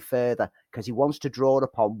goes any further, because he wants to draw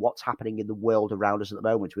upon what's happening in the world around us at the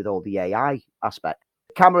moment with all the AI aspect.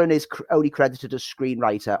 Cameron is only credited as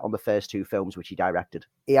screenwriter on the first 2 films, which he directed.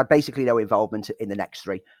 He had basically no involvement in the next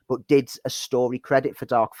 3, but did a story credit for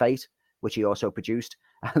Dark Fate, which he also produced.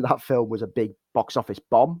 And that film was a big box office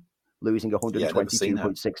bomb, losing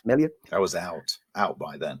 122.6 million. I was out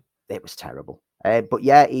by then. It was terrible. But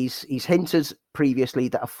yeah, he's hinted previously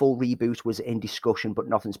that a full reboot was in discussion, but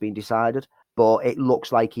nothing's been decided. But it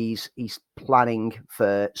looks like he's planning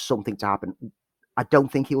for something to happen. I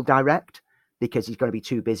don't think he'll direct, because he's going to be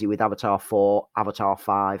too busy with Avatar 4, Avatar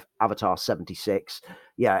 5, Avatar 76.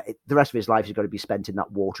 Yeah, the rest of his life is going to be spent in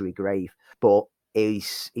that watery grave. But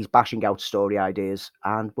he's bashing out story ideas,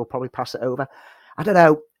 and we'll probably pass it over. I don't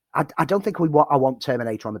know. I don't think I want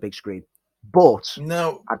Terminator on the big screen, but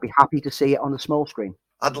no, I'd be happy to see it on the small screen.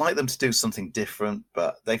 I'd like them to do something different,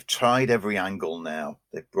 but they've tried every angle now.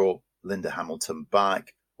 They've brought Linda Hamilton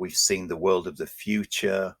back. We've seen the world of the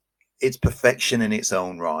future. It's perfection in its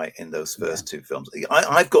own right in those first 2 films.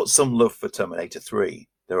 I've got some love for Terminator 3.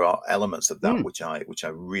 There are elements of that which I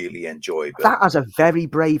really enjoy. But that has a very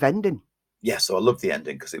brave ending. Yeah, so I love the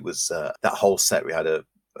ending because it was that whole set. We had a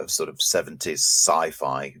sort of 70s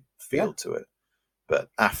sci-fi feel to it. But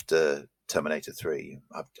after Terminator 3,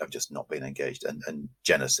 I've just not been engaged. And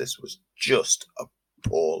Genesis was just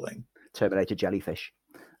appalling. Terminator Jellyfish,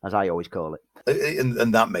 as I always call it.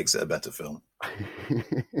 And that makes it a better film.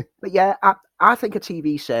 But yeah, I think a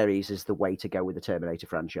TV series is the way to go with the Terminator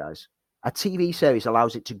franchise. A TV series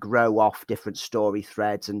allows it to grow off different story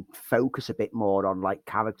threads and focus a bit more on like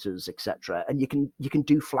characters, etc. And you can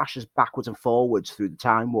do flashes backwards and forwards through the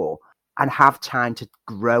Time War and have time to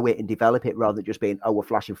grow it and develop it, rather than just being, we're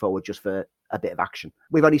flashing forward just for a bit of action.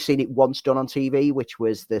 We've only seen it once done on TV, which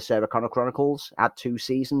was the Sarah Connor Chronicles. Had 2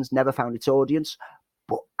 seasons, never found its audience,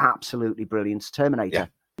 but absolutely brilliant. Terminator.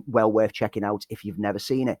 well worth checking out if you've never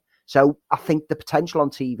seen it. So I think the potential on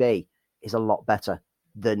TV is a lot better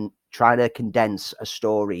than trying to condense a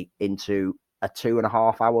story into a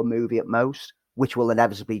 2.5-hour movie at most, which will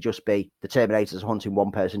inevitably just be the Terminators hunting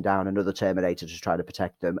one person down, another Terminator just trying to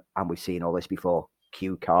protect them. And we've seen all this before.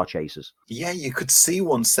 Cue car chases. Yeah, you could see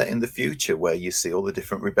one set in the future where you see all the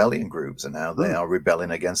different rebellion groups and how they are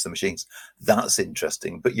rebelling against the machines. That's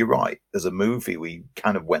interesting. But you're right. As a movie, we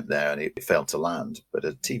kind of went there and it failed to land. But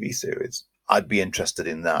a TV series, I'd be interested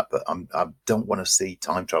in that. But I don't want to see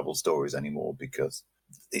time travel stories anymore because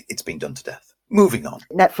it's been done to death. Moving on.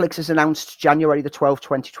 Netflix has announced January the 12th,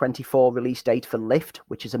 2024 release date for Lift,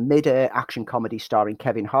 which is a mid-air action comedy starring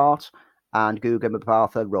Kevin Hart and Guga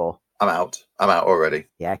Mbatha-Raw. I'm out already.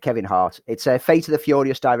 Yeah, Kevin Hart. It's Fate of the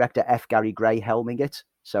Furious director F. Gary Gray helming it,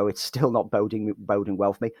 so it's still not boding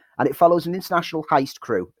well for me. And it follows an international heist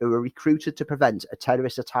crew who are recruited to prevent a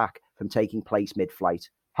terrorist attack from taking place mid-flight.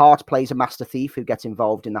 Hart plays a master thief who gets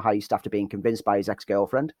involved in the heist after being convinced by his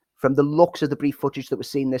ex-girlfriend. From the looks of the brief footage that was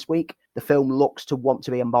seen this week, the film looks to want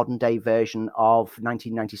to be a modern-day version of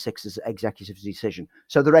 1996's Executive Decision.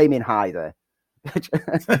 So they're aiming high there.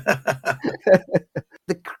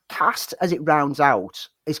 The cast, as it rounds out,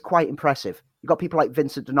 is quite impressive. You've got people like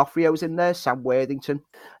Vincent D'Onofrio's in there, Sam Worthington,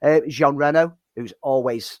 Jean Reno, who's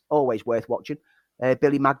always worth watching,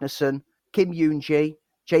 Billy Magnussen, Kim Yoon-ji,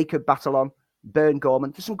 Jacob Batalon, Bern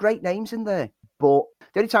Gorman. There's some great names in there. But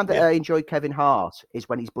the only time that I enjoy Kevin Hart is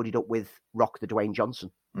when he's buddied up with Rock the Dwayne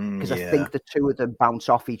Johnson. Because I think the two of them bounce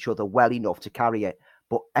off each other well enough to carry it.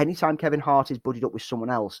 But anytime Kevin Hart is buddied up with someone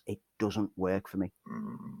else, it doesn't work for me.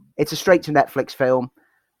 It's a straight-to-Netflix film.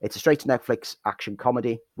 It's a straight-to-Netflix action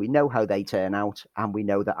comedy. We know how they turn out, and we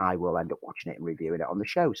know that I will end up watching it and reviewing it on the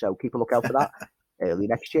show. So keep a lookout for that early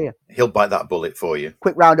next year. He'll bite that bullet for you.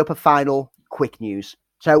 Quick roundup of final quick news.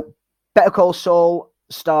 So Better Call Saul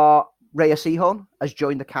star Rhea Seehorn has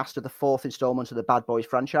joined the cast of the 4th installment of the Bad Boys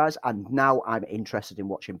franchise, and now I'm interested in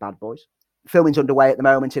watching Bad Boys. Filming's underway at the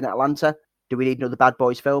moment in Atlanta. Do we need another Bad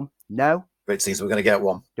Boys film? No. But it seems we're going to get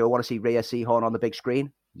one. Do I want to see Rhea Seehorn on the big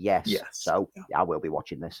screen? Yes. So I will be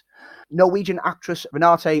watching this. Norwegian actress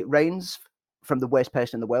Renate Reins, from The Worst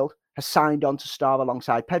Person in the World, has signed on to star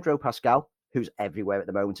alongside Pedro Pascal, who's everywhere at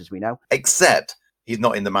the moment, as we know. Except he's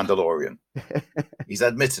not in The Mandalorian. He's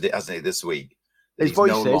admitted it, hasn't he, this week? His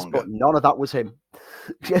voice is, but none of that was him.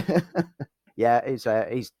 Yeah,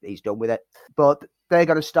 he's done with it. But they're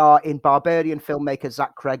going to star in Barbarian filmmaker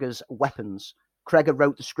Zach Cregger's Weapons. Cregger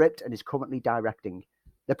wrote the script and is currently directing.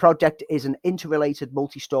 The project is an interrelated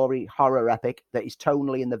multi-story horror epic that is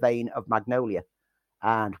tonally in the vein of Magnolia.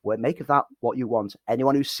 And make of that what you want.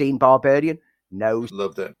 Anyone who's seen Barbarian knows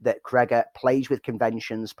that Cregger plays with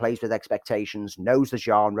conventions, plays with expectations, knows the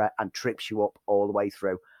genre, and trips you up all the way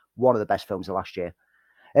through. One of the best films of last year.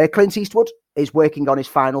 Clint Eastwood is working on his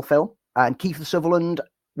final film, and Kiefer Sutherland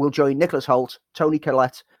will join Nicholas Hoult, Toni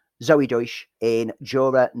Collette, Zoe Deutsch in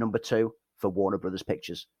Juror No. 2 for Warner Brothers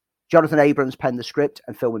Pictures. Jonathan Abrams penned the script,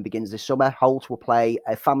 and filming begins this summer. Hoult will play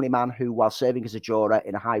a family man who, while serving as a juror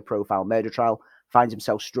in a high-profile murder trial, finds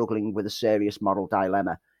himself struggling with a serious moral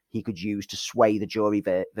dilemma he could use to sway the jury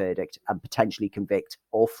verdict and potentially convict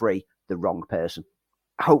or free the wrong person.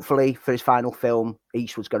 Hopefully, for his final film,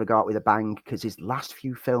 Eastwood's going to go out with a bang, because his last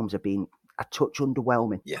few films have been a touch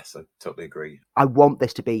underwhelming. Yes, I totally agree. I want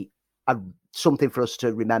this to be something for us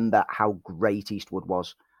to remember how great Eastwood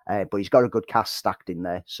was. But he's got a good cast stacked in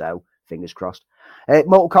there, so fingers crossed.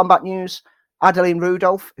 Mortal Kombat news. Adeline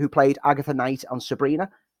Rudolph, who played Agatha Knight on Sabrina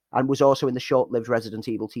and was also in the short-lived Resident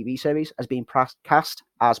Evil TV series, has been cast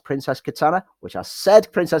as Princess Katana, which I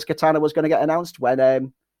said Princess Katana was going to get announced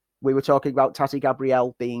when we were talking about Tati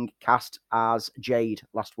Gabrielle being cast as Jade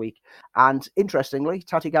last week. And interestingly,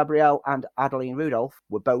 Tati Gabrielle and Adeline Rudolph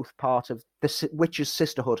were both part of the Witches'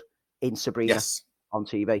 Sisterhood in Sabrina on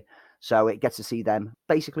TV. So it gets to see them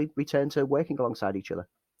basically return to working alongside each other.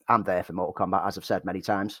 I'm there for Mortal Kombat, as I've said many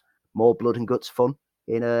times. More blood and guts fun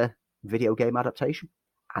in a video game adaptation.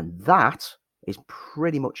 And that is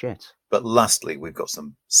pretty much it. But lastly, we've got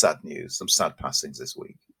some sad news, some sad passings this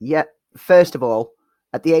week. Yeah, first of all,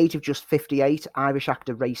 at the age of just 58, Irish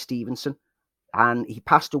actor Ray Stevenson, and he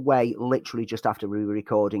passed away literally just after we were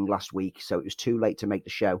recording last week, so it was too late to make the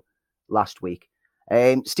show last week.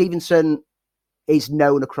 Stevenson is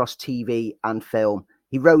known across TV and film.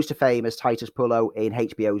 He rose to fame as Titus Pullo in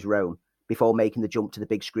HBO's Rome before making the jump to the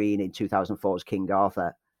big screen in 2004's King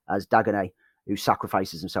Arthur as Dagonet, who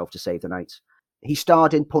sacrifices himself to save the knights. He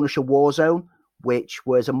starred in Punisher Warzone, which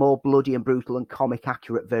was a more bloody and brutal and comic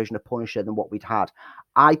accurate version of Punisher than what we'd had.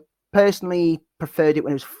 I personally preferred it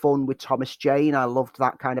when it was fun with Thomas Jane. I loved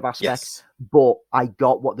that kind of aspect. Yes. But I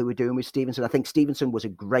got what they were doing with Stevenson. I think Stevenson was a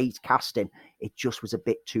great casting. It just was a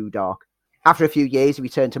bit too dark. After a few years, he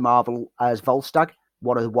returned to Marvel as Volstagg,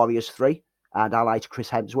 one of the Warriors 3, and allied to Chris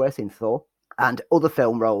Hemsworth in Thor. And other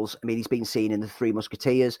film roles, I mean, he's been seen in The Three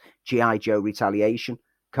Musketeers, G.I. Joe Retaliation,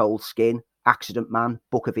 Cold Skin, Accident Man,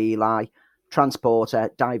 Book of Eli, Transporter,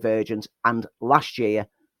 Divergent, and last year,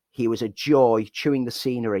 he was a joy chewing the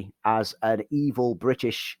scenery as an evil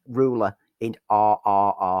British ruler in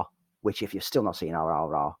RRR, which if you've still not seen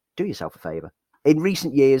RRR, do yourself a favour. In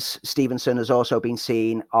recent years, Stevenson has also been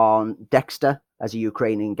seen on Dexter as a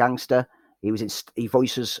Ukrainian gangster. He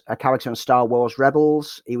voices a character on Star Wars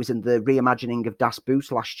Rebels. He was in the reimagining of Das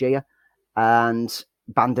Boot last year and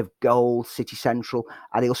Band of Gold, City Central,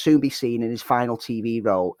 and he'll soon be seen in his final TV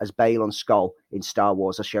role as Balon Skull in Star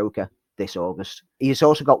Wars Ashoka this August. He has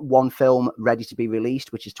also got one film ready to be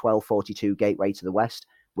released, which is 1242 Gateway to the West,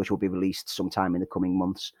 which will be released sometime in the coming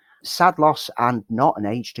months. Sad loss and not an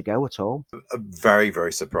age to go at all. A very,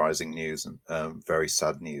 very surprising news and very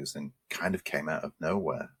sad news, and kind of came out of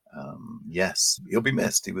nowhere. Yes, he'll be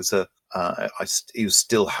missed. He was he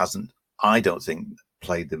still hasn't, I don't think,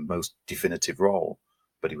 played the most definitive role,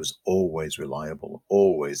 but he was always reliable,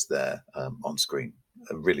 always there on screen.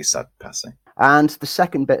 A really sad passing. And the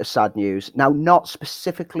second bit of sad news, now not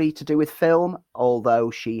specifically to do with film, although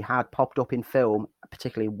she had popped up in film,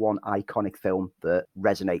 particularly one iconic film that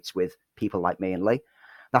resonates with people like me and Lee.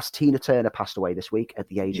 That's Tina Turner passed away this week at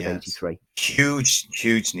the age of 83.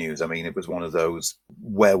 Huge news. I mean, it was one of those,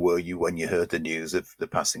 where were you when you heard the news of the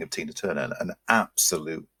passing of Tina Turner? An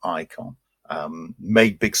absolute icon.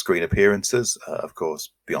 Made big screen appearances, of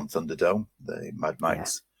course, Beyond Thunderdome, the Mad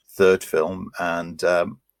Max third film, and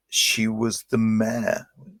she was the mayor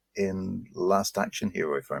in Last Action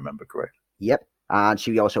Hero, if I remember correctly. Yep, and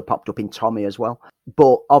she also popped up in Tommy as well.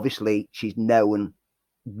 But obviously, she's known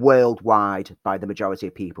worldwide by the majority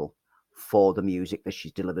of people for the music that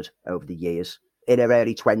she's delivered over the years. In her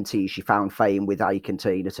early 20s, she found fame with Ike and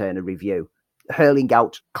Tina Turner Review, hurling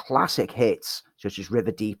out classic hits such as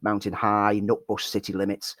River Deep, Mountain High, Nutbush, City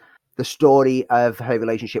Limits. The story of her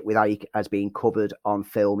relationship with Ike has been covered on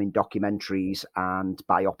film in documentaries and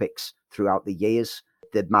biopics throughout the years.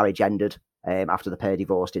 The marriage ended after the pair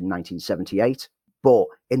divorced in 1978. But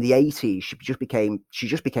in the 80s, she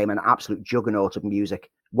just became an absolute juggernaut of music.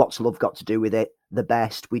 What's Love Got to Do with It? The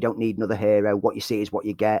Best, We Don't Need Another Hero, What You See Is What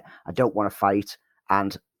You Get, I Don't Want to Fight,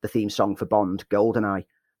 and the theme song for Bond, Goldeneye.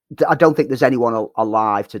 I don't think there's anyone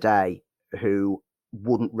alive today who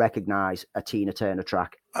wouldn't recognise a Tina Turner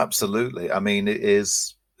track. Absolutely. I mean,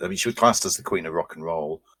 she was classed as the Queen of Rock and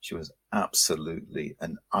Roll. She was absolutely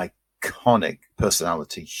an iconic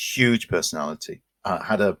personality, huge personality.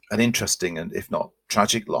 Had an interesting and, if not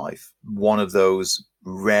tragic, life. One of those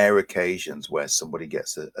rare occasions where somebody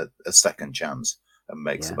gets a second chance and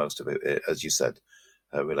makes the most of it. As you said,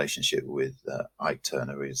 her relationship with Ike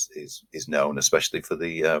Turner is known, especially for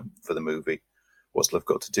the movie What's Love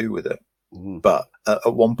Got to Do with It? Mm-hmm. But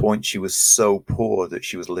at one point, she was so poor that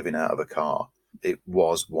she was living out of a car. It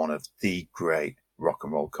was one of the great rock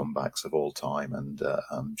and roll comebacks of all time, and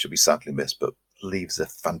she'll be sadly missed, but leaves a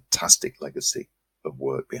fantastic legacy of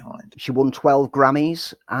work behind. She won 12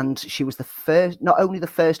 Grammys, and she was not only the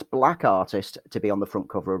first black artist to be on the front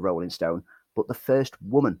cover of Rolling Stone, but the first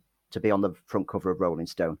woman to be on the front cover of Rolling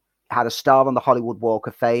Stone. Had a star on the Hollywood Walk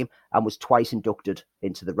of Fame and was twice inducted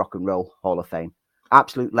into the Rock and Roll Hall of Fame.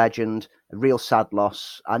 Absolute legend, a real sad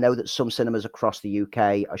loss. I know that some cinemas across the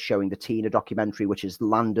UK are showing the Tina documentary, which has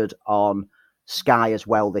landed on Sky as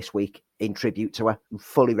well this week in tribute to her.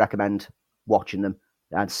 Fully recommend watching them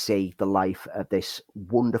and see the life of this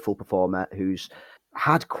wonderful performer who's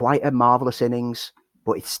had quite a marvellous innings,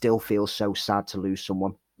 but it still feels so sad to lose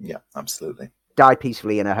someone. Yeah, absolutely. Died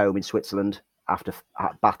peacefully in her home in Switzerland after a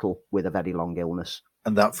battle with a very long illness.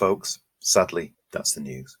 And that, folks, sadly, that's the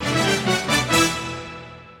news.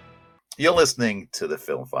 You're listening to The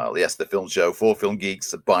Film File. Yes, the film show for film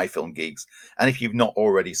geeks, by film geeks. And if you've not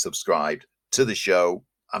already subscribed to the show,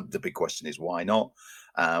 the big question is why not?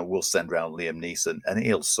 We'll send round Liam Neeson and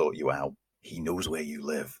he'll sort you out. He knows where you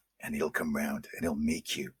live and he'll come round and he'll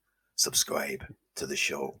make you subscribe to the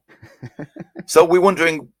show. So we're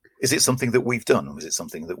wondering, is it something that we've done or is it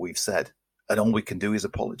something that we've said? And all we can do is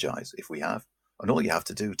apologise if we have. And all you have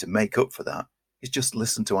to do to make up for that is just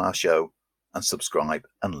listen to our show and subscribe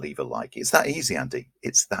and leave a like. It's that easy, Andy.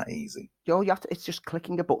 It's that easy. It's just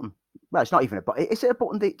clicking a button. Well, it's not even a button. Is it a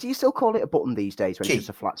button? Do you still call it a button these days when it's just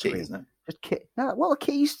a flat screen? Key, isn't it? Just key. No, well, a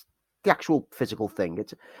key's the actual physical thing.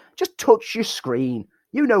 It's just touch your screen.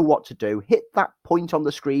 You know what to do. Hit that point on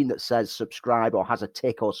the screen that says subscribe or has a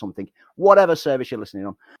tick or something, whatever service you're listening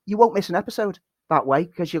on. You won't miss an episode that way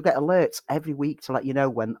because you'll get alerts every week to let you know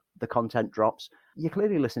when the content drops. You're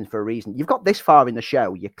clearly listening for a reason. You've got this far in the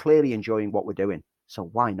show. You're clearly enjoying what we're doing. So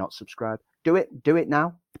why not subscribe? Do it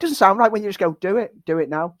now. It doesn't sound right when you just go, do it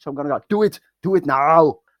now. So I'm going to go, do it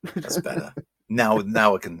now. That's better. Now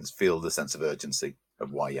I can feel the sense of urgency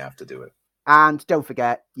of why you have to do it. And don't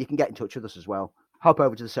forget, you can get in touch with us as well. Hop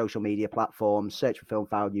over to the social media platforms, search for Film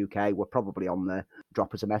File UK. We're probably on there.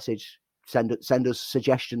 Drop us a message. Send us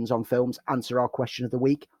suggestions on films. Answer our question of the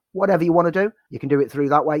week. Whatever you want to do, you can do it through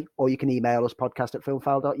that way, or you can email us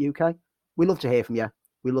podcast@filmfile.uk. We love to hear from you.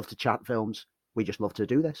 We love to chat films. We just love to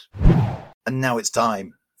do this. And now it's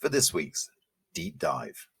time for this week's Deep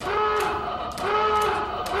Dive.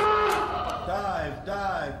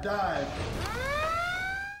 Dive.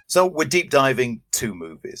 So we're deep diving 2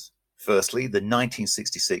 movies. Firstly, the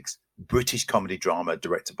 1966 British comedy drama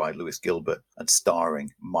directed by Lewis Gilbert and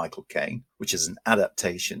starring Michael Caine, which is an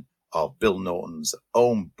adaptation of Bill Norton's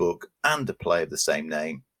own book and a play of the same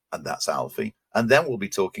name, and that's Alfie. And then we'll be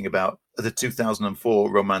talking about the 2004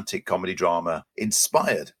 romantic comedy drama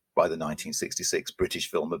inspired by the 1966 British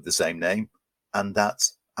film of the same name, and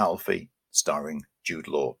that's Alfie, starring Jude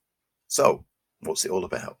Law. So, what's it all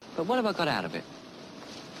about? But what have I got out of it?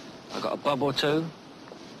 I got a bob or two,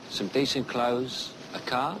 some decent clothes, a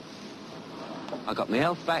car. I got my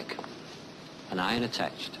health back, and I ain't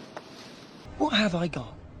attached. What have I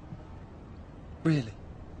got? Really?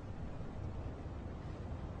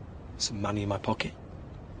 Some money in my pocket.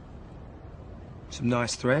 Some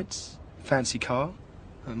nice threads. Fancy car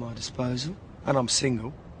at my disposal. And I'm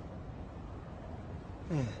single.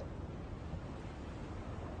 Yeah.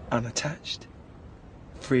 Unattached.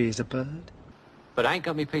 Free as a bird. But I ain't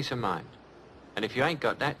got me peace of mind. And if you ain't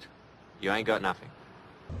got that, you ain't got nothing.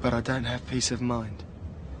 But I don't have peace of mind.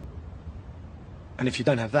 And if you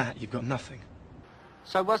don't have that, you've got nothing.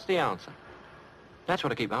 So what's the answer? That's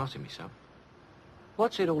what I keep asking myself.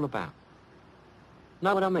 What's it all about?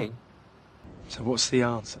 Know what I mean? So what's the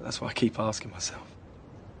answer? That's what I keep asking myself.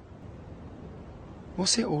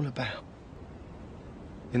 What's it all about?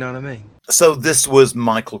 You know what I mean? So this was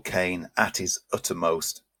Michael Caine at his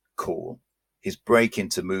uttermost core. His break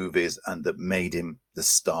into movies and that made him the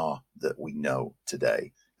star that we know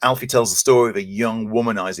today. Alfie tells the story of a young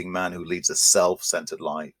womanizing man who leads a self-centered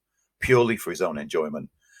life purely for his own enjoyment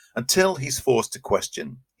until he's forced to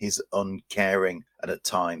question his uncaring and at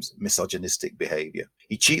times misogynistic behavior.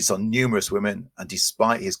 He cheats on numerous women, and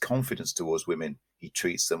despite his confidence towards women, he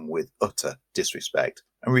treats them with utter disrespect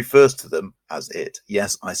and refers to them as it.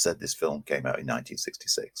 Yes, I said this film came out in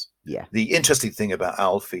 1966. Yeah. The interesting thing about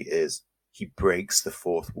Alfie is he breaks the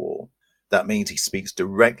fourth wall. That means he speaks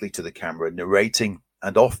directly to the camera, narrating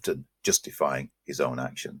and often justifying his own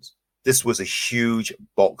actions. This was a huge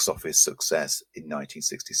box office success in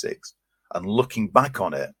 1966. And looking back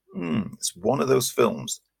on it, it's one of those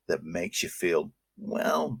films that makes you feel,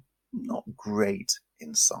 well, not great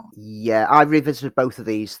inside. Yeah, I revisited both of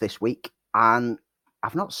these this week, and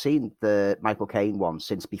I've not seen the Michael Caine one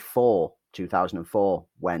since before 2004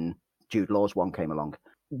 when Jude Law's one came along.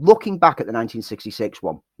 Looking back at the 1966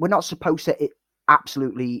 one, we're not supposed to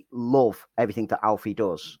absolutely love everything that Alfie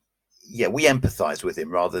does. Yeah, we empathize with him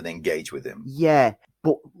rather than engage with him. Yeah,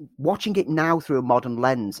 but watching it now through a modern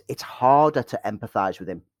lens, it's harder to empathize with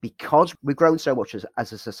him because we've grown so much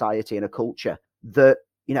as a society and a culture that,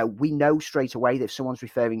 you know, we know straight away that if someone's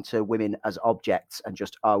referring to women as objects and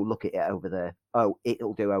just, oh, look at it over there. Oh,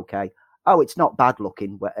 it'll do okay. Oh, it's not bad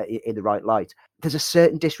looking in the right light. There's a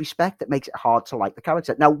certain disrespect that makes it hard to like the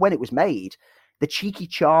character. Now, when it was made, the cheeky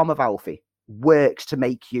charm of Alfie works to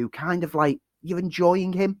make you kind of like, you're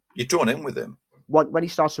enjoying him. You're drawn in with him. When he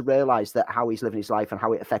starts to realize that how he's living his life and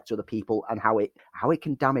how it affects other people and how it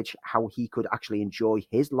can damage how he could actually enjoy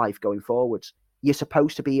his life going forwards. You're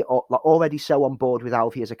supposed to be already so on board with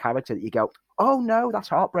Alfie as a character that you go, oh no, that's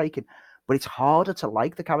heartbreaking. But it's harder to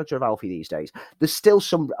like the character of Alfie these days. There's still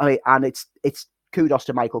some, and it's kudos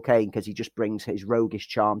to Michael Caine because he just brings his roguish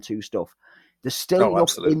charm to stuff. There's still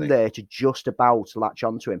enough in there to just about latch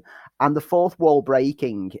onto him. And the fourth wall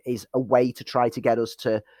breaking is a way to try to get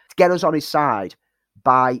us on his side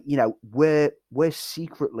by, you know, we're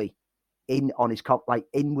secretly in on his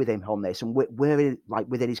in with him on this, and we're in, like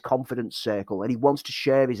within his confidence circle, and he wants to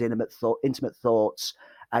share his intimate thoughts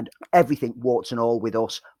and everything, warts and all, with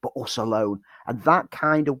us, but us alone. And that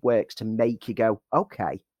kind of works to make you go,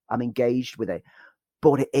 okay, I'm engaged with it.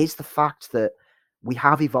 But it is the fact that we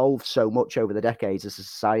have evolved so much over the decades as a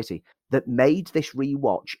society that made this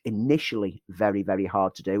rewatch initially very, very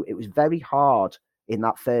hard to do. It was very hard in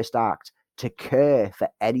that first act to care for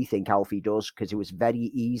anything Alfie does, because it was very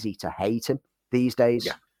easy to hate him these days.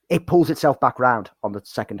 Yeah. It pulls itself back round on the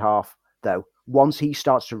second half, though. Once he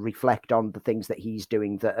starts to reflect on the things that he's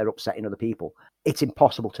doing that are upsetting other people, it's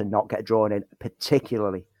impossible to not get drawn in,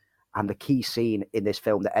 particularly. And the key scene in this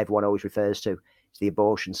film that everyone always refers to is the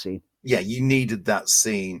abortion scene. Yeah, you needed that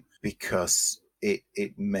scene because it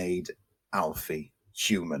made Alfie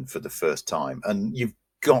human for the first time. And you've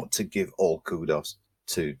got to give all kudos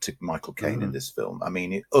to Michael Caine in this film. I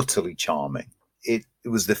mean, utterly charming. It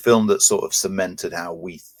was the film that sort of cemented how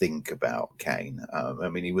we think about Caine. I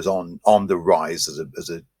mean, he was on the rise as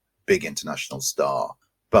a big international star,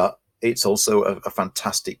 but it's also a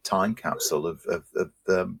fantastic time capsule of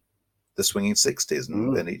the swinging 60s,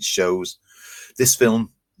 and it shows this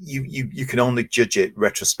film. You can only judge it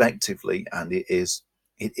retrospectively, and it is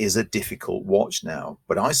a difficult watch now.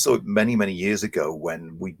 But I saw it many years ago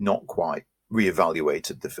when we'd not quite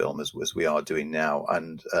reevaluated the film as we are doing now,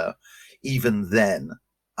 and even then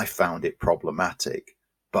I found it problematic.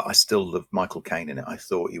 But I still loved Michael Caine in it. I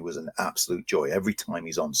thought he was an absolute joy every time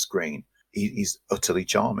he's on screen. He's utterly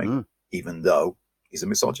charming, even though he's a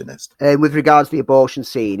misogynist. With regards to the abortion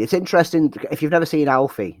scene, it's interesting. If you've never seen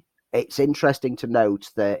Alfie, it's interesting to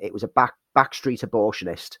note that it was a backstreet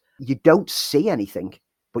abortionist. You don't see anything,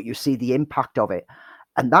 but you see the impact of it.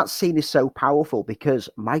 And that scene is so powerful because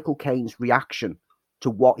Michael Caine's reaction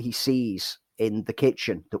to what he sees in the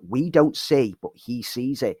kitchen that we don't see, but he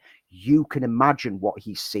sees it. You can imagine what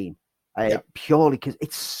he's seen purely because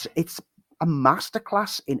it's a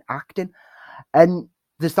masterclass in acting. And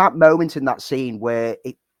there's that moment in that scene where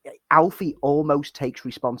Alfie almost takes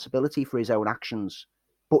responsibility for his own actions,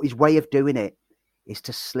 but his way of doing it is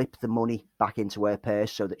to slip the money back into her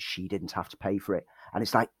purse so that she didn't have to pay for it. And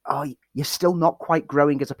it's like, oh, you're still not quite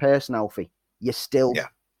growing as a person, Alfie. You're still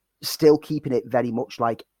keeping it very much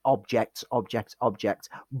like object.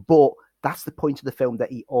 But that's the point of the film,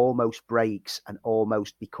 that he almost breaks and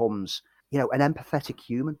almost becomes, an empathetic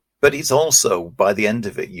human. But it's also, by the end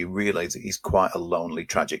of it, you realise that he's quite a lonely,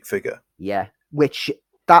 tragic figure. Yeah, which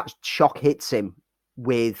that shock hits him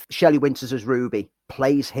with Shelley Winters as Ruby,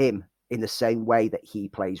 plays him in the same way that he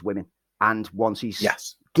plays women. And once he's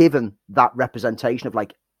given that representation of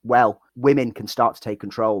like, well, women can start to take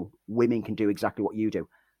control, women can do exactly what you do,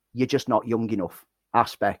 you're just not young enough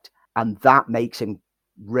aspect. And that makes him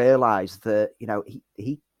realise that,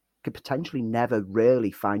 he could potentially never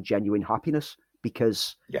really find genuine happiness,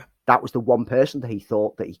 because that was the one person that he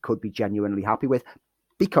thought that he could be genuinely happy with,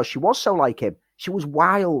 because she was so like him. She was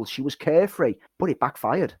wild, she was carefree, but it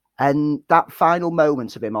backfired. And that final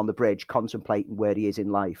moment of him on the bridge contemplating where he is in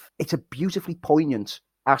life, it's a beautifully poignant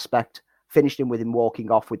aspect, finishing with him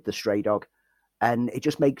walking off with the stray dog. And it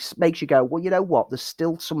just makes you go, well, you know what? There's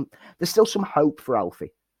still some hope for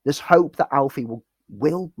Alfie. There's hope that Alfie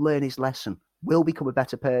will learn his lesson, will become a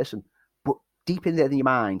better person. But deep in your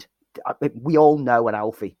mind, we all know an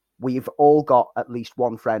Alfie. We've all got at least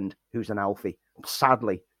one friend who's an Alfie.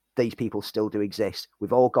 Sadly, these people still do exist.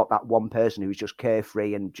 We've all got that one person who's just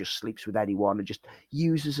carefree and just sleeps with anyone and just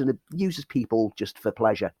uses people just for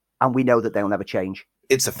pleasure. And we know that they'll never change.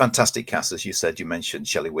 It's a fantastic cast, as you said. You mentioned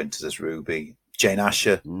Shelley Winters as Ruby, Jane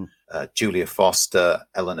Asher, Julia Foster,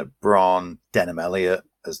 Eleanor Bron, Denham Elliott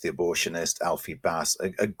as the abortionist, Alfie Bass.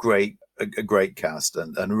 A great cast,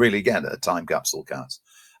 and really, again, a time capsule cast.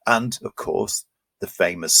 And, of course, the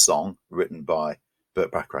famous song written by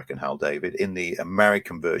Burt Bacharach and Hal David, in the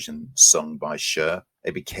American version sung by Cher.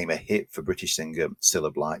 It became a hit for British singer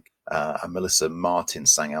Cilla Black, and Melissa Martin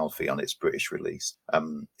sang Alfie on its British release.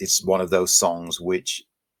 It's one of those songs which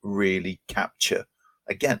really capture,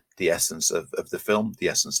 again, the essence of the film, the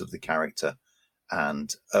essence of the character,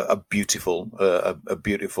 and a beautiful,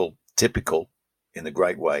 typical, in a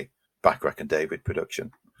great way, Bacharach and David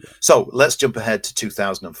production. So let's jump ahead to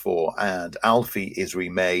 2004, and Alfie is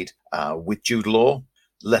remade with Jude Law.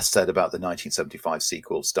 Less said about the 1975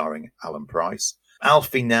 sequel starring Alan Price.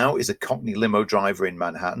 Alfie now is a Cockney limo driver in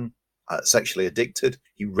Manhattan, sexually addicted.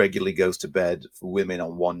 He regularly goes to bed for women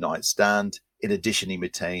on one night stand. In addition, he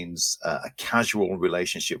maintains a casual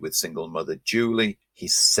relationship with single mother Julie,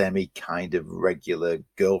 his semi-kind of regular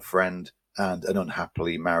girlfriend, and an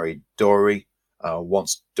unhappily married Dory.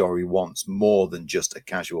 Once Dory wants more than just a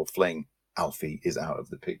casual fling, Alfie is out of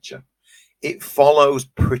the picture. It follows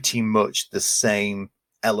pretty much the same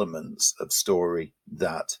elements of story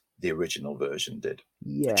that the original version did.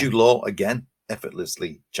 Yeah. Jude Law, again,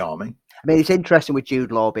 effortlessly charming. I mean, it's interesting with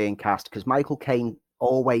Jude Law being cast, because Michael Caine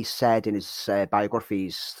always said in his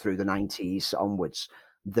biographies through the 90s onwards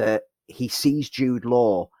that he sees Jude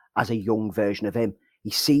Law as a young version of him. He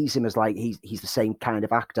sees him as like he's the same kind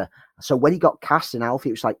of actor. So when he got cast in Alfie,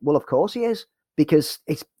 it was like, well, of course he is, because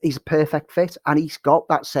he's a perfect fit, and he's got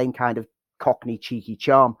that same kind of Cockney cheeky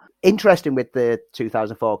charm. Interesting with the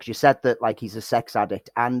 2004, because you said that like he's a sex addict,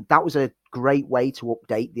 and that was a great way to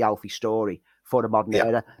update the Alfie story for the modern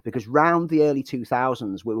era, because round the early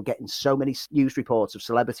 2000s we were getting so many news reports of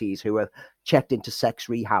celebrities who were checked into sex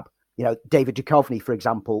rehab. You know, David Duchovny, for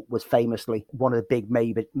example, was famously one of the big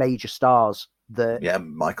major stars.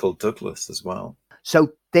 Michael Douglas as well.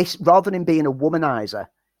 So this, rather than him being a womanizer,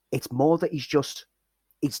 it's more that he's just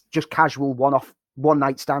casual one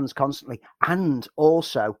night stands constantly. And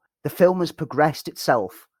also the film has progressed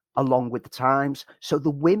itself along with the times. So the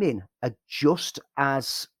women are just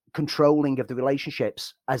as controlling of the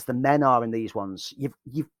relationships as the men are in these ones.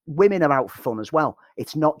 You've women are out for fun as well.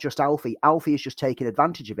 It's not just Alfie. Alfie is just taking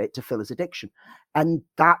advantage of it to fill his addiction. And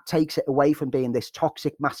that takes it away from being this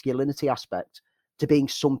toxic masculinity aspect to being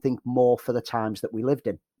something more for the times that we lived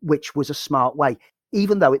in, which was a smart way.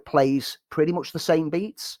 Even though it plays pretty much the same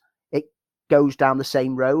beats, it goes down the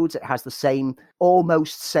same roads, it has the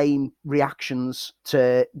almost same reactions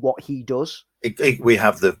to what he does. We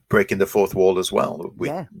have the breaking the fourth wall as well,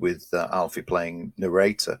 with Alfie playing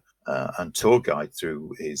narrator and tour guide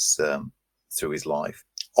through his life,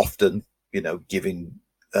 often, giving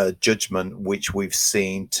judgment which we've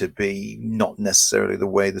seen to be not necessarily the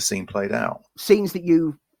way the scene played out. Scenes that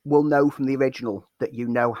you will know from the original, that you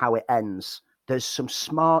know how it ends. There's some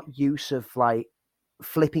smart use of like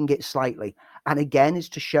flipping it slightly, and again, is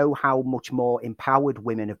to show how much more empowered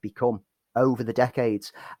women have become over the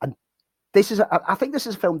decades. And I think this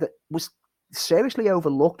is a film that was seriously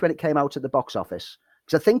overlooked when it came out at the box office,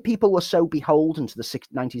 because I think people were so beholden to the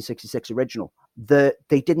 1966 original that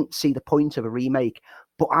they didn't see the point of a remake.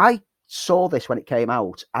 But I saw this when it came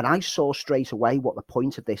out, and I saw straight away what the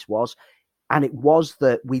point of this was. And it was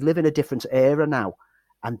that we live in a different era now,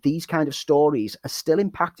 and these kind of stories are still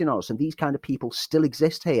impacting us, and these kind of people still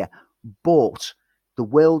exist here. But the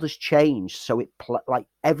world has changed, so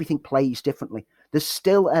everything plays differently. There's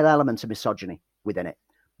still an element of misogyny within it,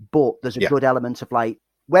 but there's a good element of like,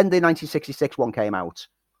 when the 1966 one came out,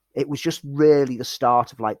 it was just really the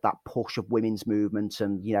start of like that push of women's movement,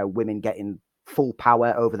 and, women getting full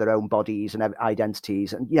power over their own bodies and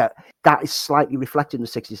identities. And, that is slightly reflected in the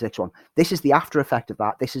 66 one. This is the after effect of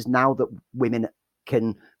that. This is now that women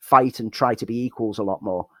can fight and try to be equals a lot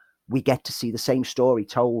more. We get to see the same story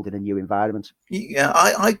told in a new environment. Yeah,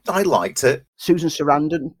 I liked it. Susan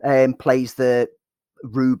Sarandon plays the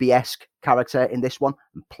Ruby-esque character in this one,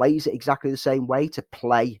 and plays it exactly the same way, to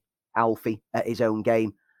play Alfie at his own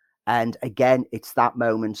game. And again, it's that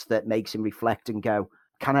moment that makes him reflect and go,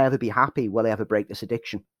 can I ever be happy? Will I ever break this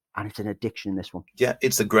addiction? And it's an addiction in this one. Yeah,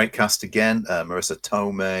 it's a great cast again. Marissa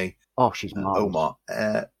Tomei. Oh, she's marvelous. Omar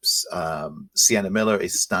Epps. Sienna Miller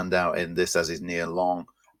is standout in this, as is Nia Long.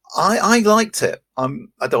 I liked it.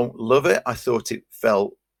 I don't love it. I thought it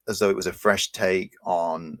felt as though it was a fresh take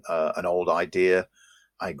on an old idea.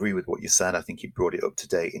 I agree with what you said. I think he brought it up to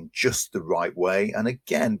date in just the right way. And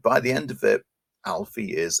again, by the end of it,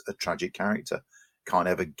 Alfie is a tragic character. Can't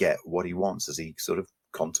ever get what he wants as he sort of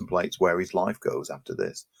contemplates where his life goes after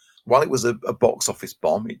this. While it was a box office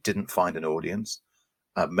bomb, it didn't find an audience.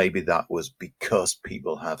 Maybe that was because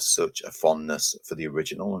people have such a fondness for the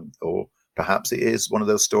original, or perhaps it is one of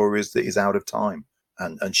those stories that is out of time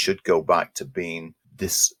and should go back to being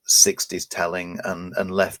this 60s telling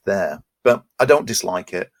and left there. But I don't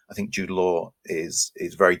dislike it. I think Jude Law is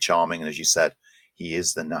very charming. And as you said, he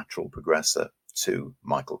is the natural progressor to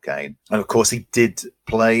Michael Caine. And of course, he did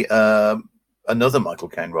play another Michael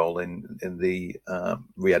Caine role in the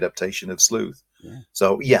readaptation of Sleuth. Yeah.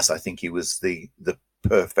 So, yes, I think he was the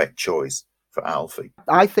perfect choice for Alfie.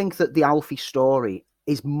 I think that the Alfie story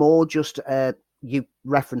is more just you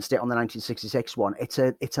referenced it on the 1966 one. It's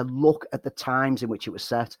a look at the times in which it was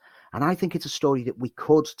set. And I think it's a story that we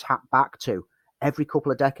could tap back to every couple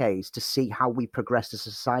of decades to see how we progress as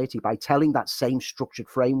a society by telling that same structured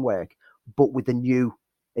framework, but with the new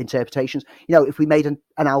interpretations. If we made an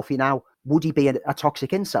Alfie now, would he be a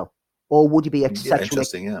toxic incel? Or would he be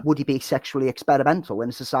would he be sexually experimental in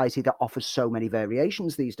a society that offers so many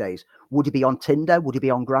variations these days? Would he be on Tinder? Would he be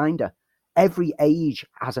on Grindr? Every age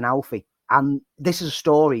has an Alfie. And this is a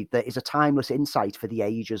story that is a timeless insight for the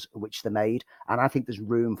ages at which they're made. And I think there's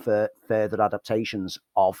room for further adaptations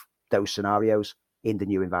of those scenarios in the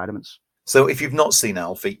new environments. So if you've not seen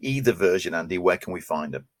Alfie, either version, Andy, where can we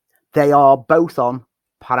find them? They are both on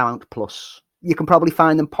Paramount Plus. You can probably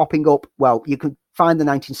find them popping up. Well, you can find the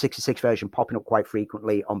 1966 version popping up quite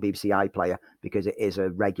frequently on BBC iPlayer, because it is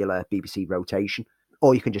a regular BBC rotation,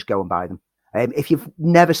 or you can just go and buy them. If you've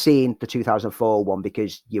never seen the 2004 one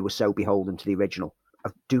because you were so beholden to the original, I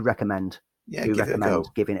do recommend give it a go.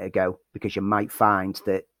 giving it a go, because you might find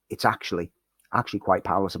that it's actually quite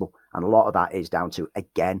palatable. And a lot of that is down to,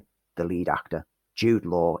 again, the lead actor. Jude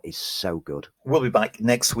Law is so good. We'll be back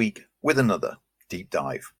next week with another deep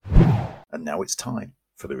dive. And now it's time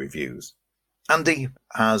for the reviews. Andy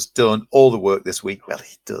has done all the work this week. Well,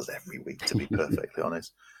 he does every week, to be perfectly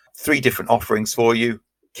honest. 3 different offerings for you,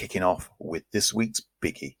 kicking off with this week's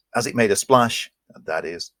biggie, as it made a splash, and that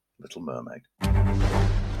is Little Mermaid.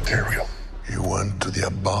 Ariel, you went to the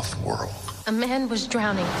above world. A man was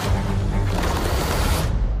drowning.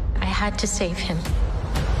 I had to save him.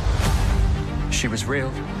 She was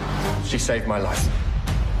real. She saved my life.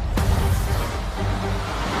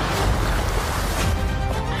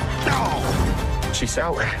 No! She's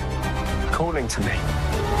out there, calling to me.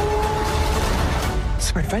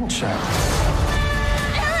 It's an adventure.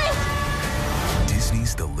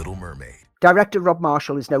 Disney's The Little Mermaid. Director Rob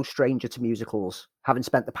Marshall is no stranger to musicals, having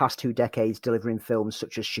spent the past 2 decades delivering films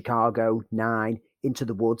such as Chicago, 9, Into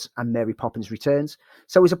the Woods, and Mary Poppins Returns.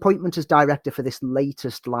 So his appointment as director for this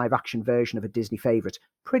latest live-action version of a Disney favourite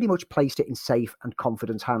pretty much placed it in safe and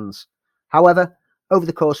confident hands. However, over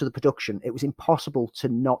the course of the production, it was impossible to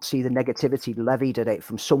not see the negativity levied at it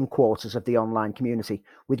from some quarters of the online community,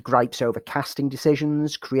 with gripes over casting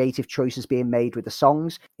decisions, creative choices being made with the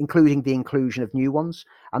songs, including the inclusion of new ones,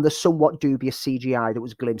 and the somewhat dubious CGI that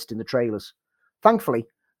was glimpsed in the trailers. Thankfully,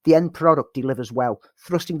 the end product delivers well,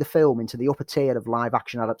 thrusting the film into the upper tier of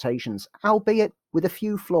live-action adaptations, albeit with a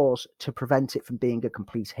few flaws to prevent it from being a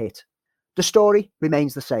complete hit. The story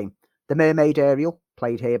remains the same. The mermaid Ariel,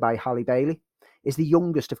 played here by Halle Bailey, is the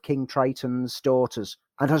youngest of King Triton's daughters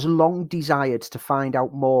and has long desired to find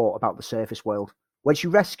out more about the surface world. When she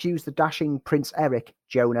rescues the dashing Prince Eric,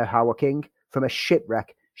 Jonah Hauer-King, from a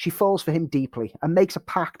shipwreck, she falls for him deeply and makes a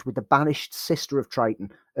pact with the banished sister of Triton,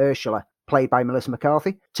 Ursula, played by Melissa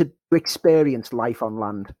McCarthy, to experience life on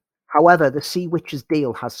land. However, the Sea Witch's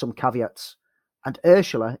deal has some caveats, and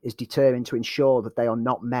Ursula is determined to ensure that they are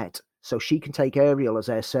not met so she can take Ariel as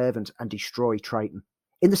her servant and destroy Triton.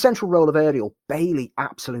 In the central role of Ariel, Bailey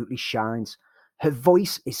absolutely shines. Her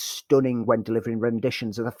voice is stunning when delivering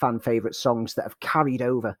renditions of the fan favourite songs that have carried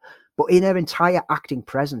over, but in her entire acting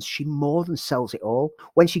presence, she more than sells it all.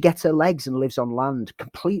 When she gets her legs and lives on land,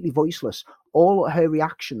 completely voiceless, all her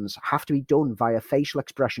reactions have to be done via facial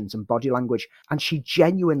expressions and body language, and she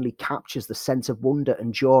genuinely captures the sense of wonder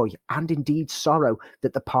and joy, and indeed sorrow,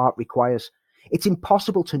 that the part requires. It's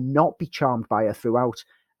impossible to not be charmed by her throughout,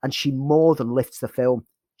 and she more than lifts the film.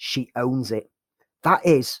 She owns it. That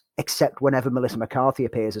is, except whenever Melissa McCarthy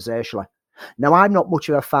appears as Ursula. Now, I'm not much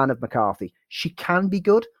of a fan of McCarthy. She can be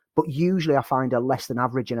good, but usually I find her less than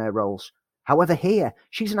average in her roles. However, here,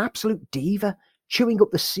 she's an absolute diva, chewing up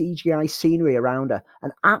the CGI scenery around her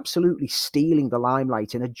and absolutely stealing the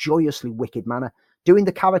limelight in a joyously wicked manner, doing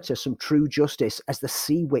the character some true justice as the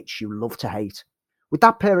sea witch you love to hate. With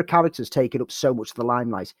that pair of characters taking up so much of the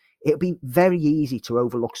limelight, it'll be very easy to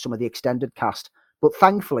overlook some of the extended cast, but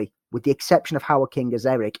thankfully, with the exception of Hauer-King as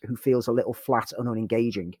Eric, who feels a little flat and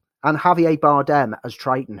unengaging, and Javier Bardem as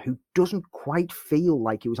Triton, who doesn't quite feel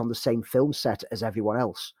like he was on the same film set as everyone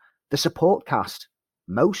else, the support cast,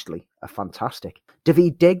 mostly, are fantastic.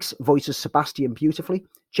 Daveed Diggs voices Sebastian beautifully,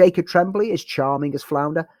 Jacob Tremblay is charming as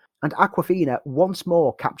Flounder, and Awkwafina once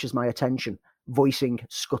more captures my attention, voicing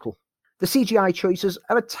Scuttle. The CGI choices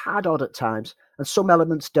are a tad odd at times, and some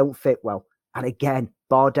elements don't fit well. And again,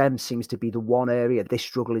 Bardem seems to be the one area this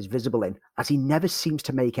struggle is visible in, as he never seems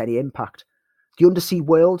to make any impact. The undersea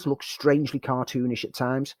world looks strangely cartoonish at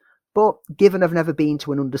times, but given I've never been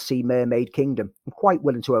to an undersea mermaid kingdom, I'm quite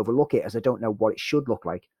willing to overlook it as I don't know what it should look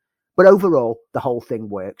like. But overall, the whole thing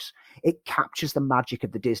works. It captures the magic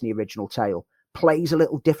of the Disney original tale, plays a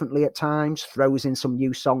little differently at times, throws in some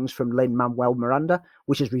new songs from Lin-Manuel Miranda,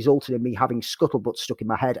 which has resulted in me having Scuttlebutt stuck in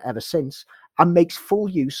my head ever since, and makes full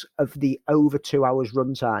use of the over 2 hours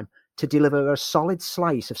runtime to deliver a solid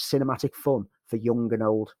slice of cinematic fun for young and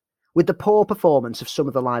old. With the poor performance of some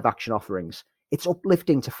of the live-action offerings, it's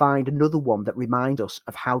uplifting to find another one that reminds us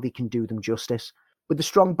of how they can do them justice. With the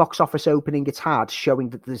strong box office opening it's had, showing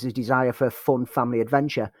that there's a desire for fun family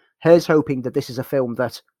adventure, here's hoping that this is a film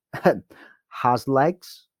that has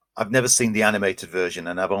legs. I've never seen the animated version,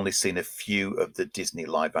 and I've only seen a few of the Disney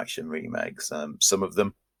live-action remakes. Some of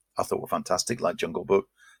them I thought were fantastic, like Jungle Book.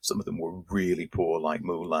 Some of them were really poor, like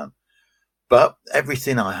Mulan. But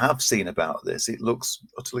everything I have seen about this, it looks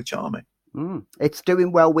utterly charming. It's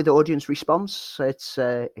doing well with audience response. It's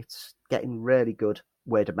getting really good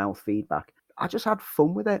word-of-mouth feedback. I just had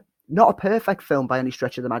fun with it. Not a perfect film by any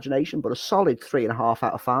stretch of the imagination, but a solid 3.5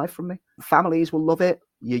 out of 5 from me. Families will love it.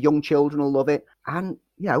 Your young children will love it. And,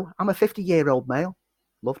 I'm a 50-year-old male.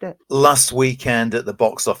 Loved it. Last weekend at the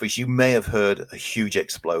box office, you may have heard a huge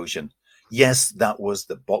explosion. Yes, that was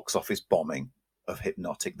the box office bombing of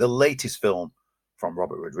Hypnotic, the latest film from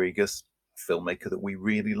Robert Rodriguez, a filmmaker that we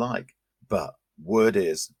really like. But word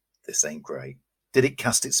is, this ain't great. Did it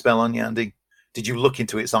cast its spell on you, Andy? Did you look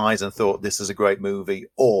into its eyes and thought this is a great movie,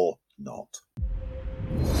 or not?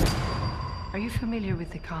 Are you familiar with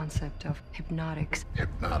the concept of hypnotics?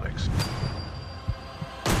 Hypnotics.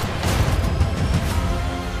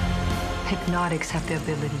 Hypnotics have the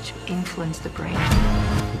ability to influence the brain,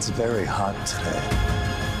 It's very hot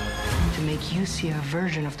today. to make you see a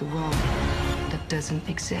version of the world that doesn't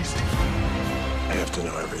exist. I have to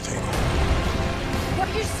know everything.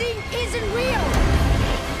 What you're seeing isn't real.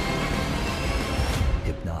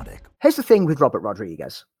 Hypnotic. Here's the thing with Robert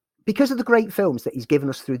Rodriguez. Because of the great films that he's given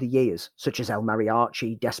us through the years, such as El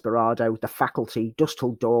Mariachi, Desperado, The Faculty, Dusk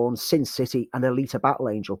Till Dawn, Sin City, and Alita Battle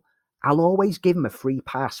Angel, I'll always give him a free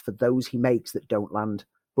pass for those he makes that don't land.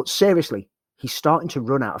 But seriously, he's starting to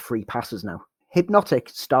run out of free passes now. Hypnotic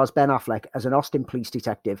stars Ben Affleck as an Austin police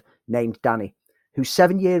detective named Danny, whose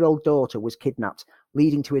 7-year-old daughter was kidnapped,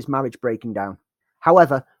 leading to his marriage breaking down.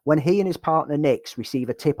 However, when he and his partner Nix receive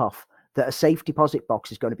a tip-off that a safe deposit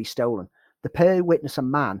box is going to be stolen, the pair witness a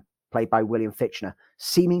man, played by William Fichtner,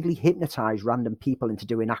 seemingly hypnotize random people into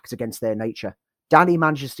doing acts against their nature. Danny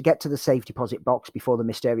manages to get to the safe deposit box before the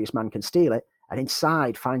mysterious man can steal it, and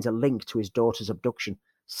inside finds a link to his daughter's abduction,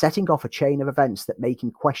 setting off a chain of events that make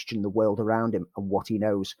him question the world around him and what he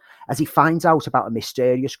knows, as he finds out about a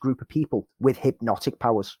mysterious group of people with hypnotic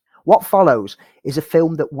powers. What follows is a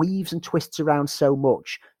film that weaves and twists around so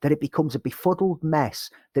much that it becomes a befuddled mess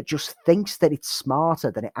that just thinks that it's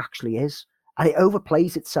smarter than it actually is, and it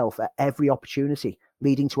overplays itself at every opportunity,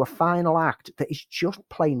 leading to a final act that is just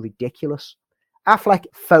plain ridiculous. Affleck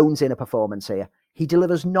phones in a performance here. He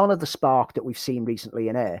delivers none of the spark that we've seen recently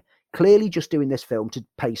in Air, clearly just doing this film to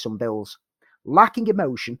pay some bills. Lacking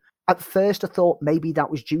emotion, at first I thought maybe that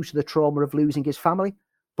was due to the trauma of losing his family,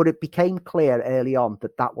 but it became clear early on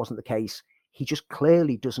that that wasn't the case. He just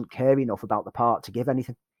clearly doesn't care enough about the part to give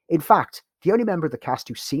anything. In fact, the only member of the cast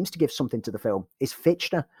who seems to give something to the film is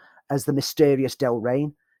Fichtner as the mysterious Del Rey,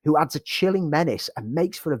 who adds a chilling menace and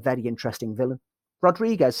makes for a very interesting villain.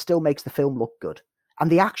 Rodriguez still makes the film look good, and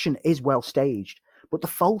the action is well staged, but the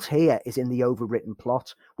fault here is in the overwritten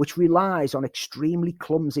plot, which relies on extremely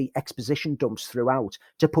clumsy exposition dumps throughout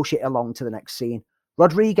to push it along to the next scene.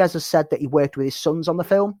 Rodriguez has said that he worked with his sons on the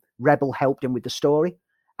film, Rebel helped him with the story,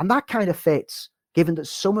 and that kind of fits, given that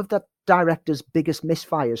some of the director's biggest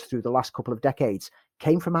misfires through the last couple of decades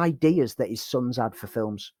came from ideas that his sons had for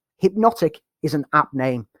films. Hypnotic is an apt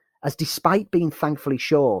name, as despite being thankfully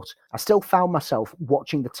short, I still found myself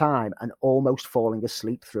watching the time and almost falling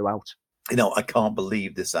asleep throughout. I can't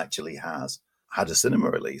believe this actually has had a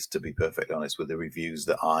cinema release, to be perfectly honest, with the reviews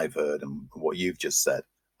that I've heard and what you've just said.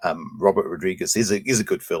 Robert Rodriguez is a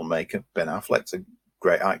good filmmaker. Ben Affleck's a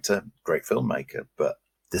great actor, great filmmaker. But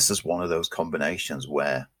this is one of those combinations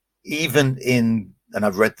where even in, and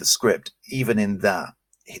I've read the script, even in that,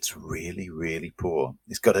 it's really, really poor.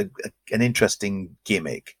 It's got an interesting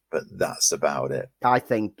gimmick, but that's about it. I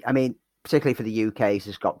think, particularly for the UK,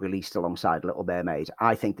 it's got released alongside Little Mermaid.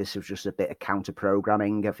 I think this was just a bit of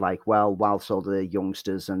counter-programming of whilst all the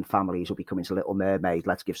youngsters and families will be coming to Little Mermaid,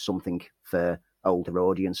 let's give something for older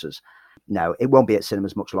audiences. No, it won't be at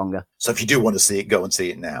cinemas much longer. So if you do want to see it, go and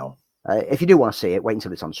see it now. If you do want to see it, wait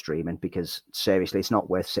until it's on streaming, because seriously, it's not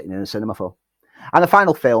worth sitting in a cinema for. And the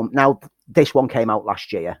final film, now this one came out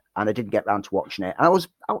last year and I didn't get round to watching it. And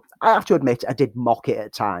I have to admit, I did mock it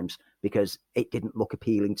at times because it didn't look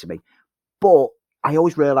appealing to me. But I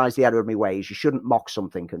always realised the error of my ways. You shouldn't mock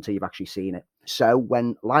something until you've actually seen it. So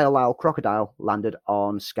when Lyle Lyle Crocodile landed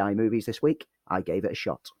on Sky Movies this week, I gave it a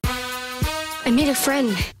shot. I made a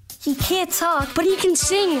friend. He can't talk, but he can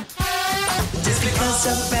sing. Just because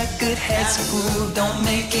a record has a groove, don't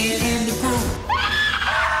make it in the groove.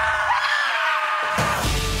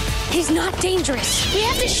 He's not dangerous. We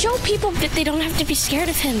have to show people that they don't have to be scared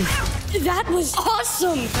of him. That was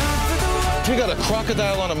awesome. You got a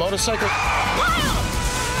crocodile on a motorcycle?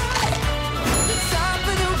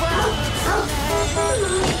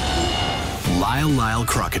 Lyle Lyle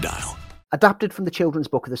Crocodile. Adapted from the children's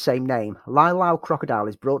book of the same name, Lyle Lyle Crocodile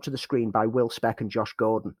is brought to the screen by Will Speck and Josh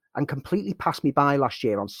Gordon, and completely passed me by last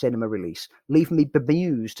year on cinema release, leaving me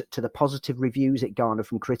bemused to the positive reviews it garnered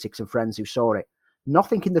from critics and friends who saw it.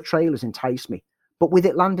 Nothing in the trailers enticed me, but with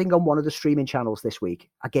it landing on one of the streaming channels this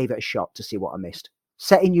week, I gave it a shot to see what I missed.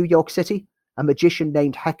 Set in New York City, a magician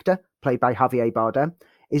named Hector, played by Javier Bardem,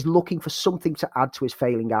 is looking for something to add to his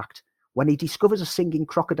failing act. When he discovers a singing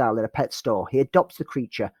crocodile in a pet store, he adopts the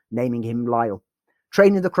creature, naming him Lyle.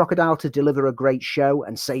 Training the crocodile to deliver a great show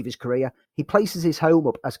and save his career, he places his home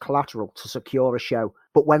up as collateral to secure a show.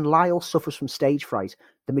 But when Lyle suffers from stage fright,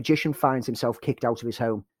 the magician finds himself kicked out of his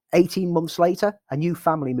home. 18 months later, a new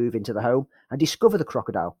family move into the home and discover the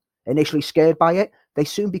crocodile. Initially scared by it, they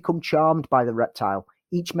soon become charmed by the reptile,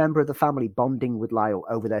 each member of the family bonding with Lyle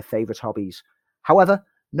over their favourite hobbies. However,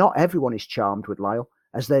 not everyone is charmed with Lyle,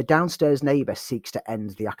 as their downstairs neighbour seeks to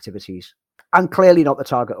end the activities. I'm clearly not the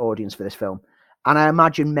target audience for this film, and I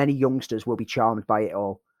imagine many youngsters will be charmed by it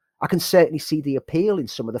all. I can certainly see the appeal in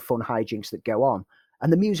some of the fun hijinks that go on,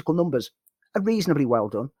 and the musical numbers are reasonably well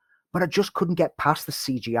done, but I just couldn't get past the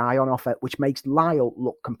CGI on offer, which makes Lyle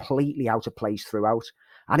look completely out of place throughout,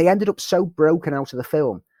 and he ended up so broken out of the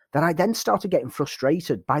film that I then started getting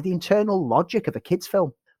frustrated by the internal logic of a kids'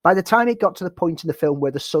 film. By the time it got to the point in the film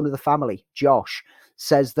where the son of the family, Josh,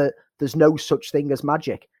 says that there's no such thing as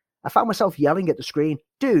magic, I found myself yelling at the screen,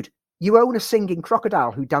 "Dude, you own a singing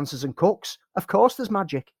crocodile who dances and cooks. Of course there's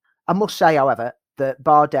magic." I must say, however, that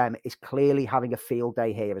Bardem is clearly having a field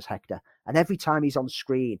day here as Hector, and every time he's on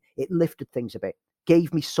screen, it lifted things a bit,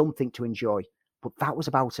 gave me something to enjoy, but that was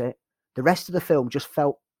about it. The rest of the film just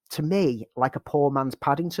felt, to me, like a poor man's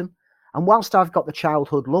Paddington. And whilst I've got the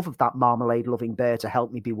childhood love of that marmalade-loving bear to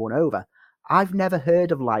help me be won over, I've never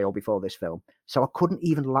heard of Lyle before this film, so I couldn't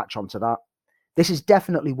even latch onto that. This is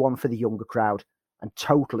definitely one for the younger crowd, and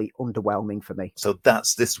totally underwhelming for me. So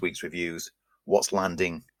that's this week's reviews. What's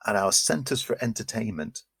landing at our centres for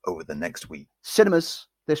entertainment over the next week? Cinemas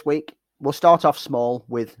this week. We'll start off small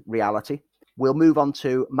with Reality. We'll move on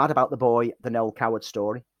to Mad About the Boy, the Noel Coward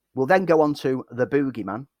story. We'll then go on to The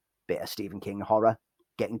Boogeyman, bit of Stephen King horror.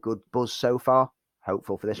 Getting good buzz so far.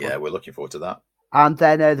 Hopeful for this one. Yeah, we're looking forward to that. And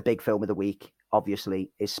then the big film of the week,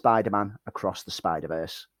 obviously, is Spider-Man Across the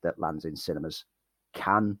Spider-Verse that lands in cinemas.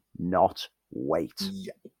 Cannot wait.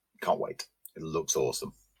 Yeah, can't wait. It looks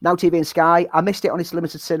awesome. Now TV and Sky. I missed it on its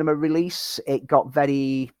limited cinema release. It got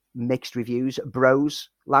very mixed reviews. Bros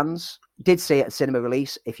lands. Did see it at cinema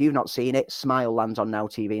release. If you've not seen it, Smile lands on Now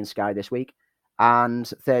TV and Sky this week. And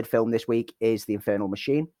third film this week is The Infernal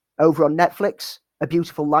Machine. Over on Netflix, A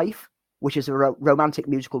Beautiful Life, which is a romantic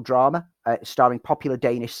musical drama starring popular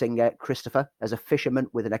Danish singer Christopher as a fisherman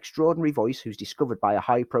with an extraordinary voice who's discovered by a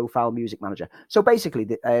high-profile music manager. So basically,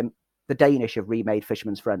 the Danish have remade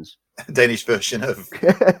Fisherman's Friends. Danish version of...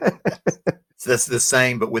 So that's the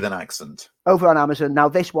same, but with an accent. Over on Amazon. Now,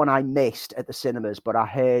 this one I missed at the cinemas, but I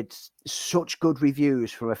heard such good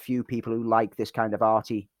reviews from a few people who like this kind of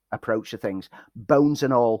arty approach to things. Bones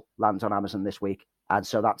and All lands on Amazon this week. And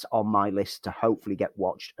so that's on my list to hopefully get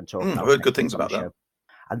watched and talk about. I've heard good things about that.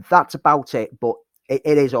 And that's about it. But it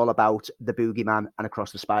is all about The Boogeyman and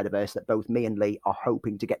Across the Spider-Verse that both me and Lee are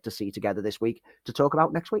hoping to get to see together this week to talk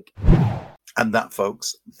about next week. And that,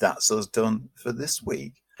 folks, that's us done for this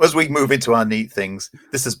week. As we move into our neat things,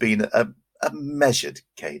 this has been a measured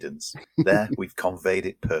cadence. There, we've conveyed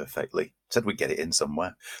it perfectly. Said we'd get it in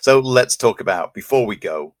somewhere. So let's talk about, before we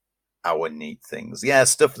go, our neat things. Yeah,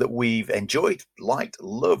 stuff that we've enjoyed, liked,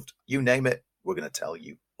 loved, you name it. We're going to tell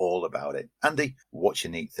you all about it. Andy, what's your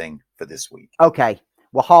neat thing for this week? Okay,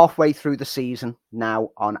 we're halfway through the season now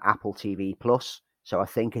on Apple TV Plus, so I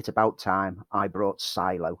think it's about time I brought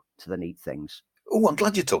Silo to the neat things. Oh, I'm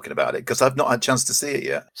glad you're talking about it, because I've not had a chance to see it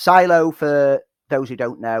yet. Silo, for those who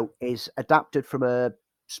don't know, is adapted from a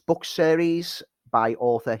book series by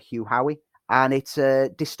author Hugh Howey. And it's a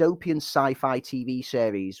dystopian sci-fi TV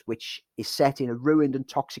series which is set in a ruined and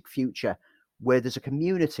toxic future where there's a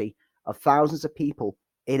community of thousands of people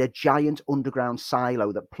in a giant underground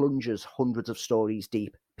silo that plunges hundreds of stories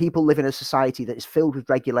deep. People live in a society that is filled with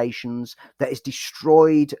regulations, that has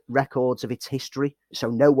destroyed records of its history, so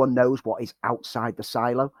no one knows what is outside the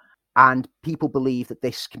silo. And people believe that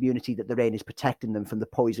this community that they're in is protecting them from the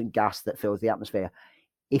poison gas that fills the atmosphere.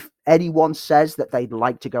 If anyone says that they'd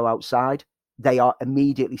like to go outside, they are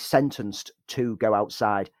immediately sentenced to go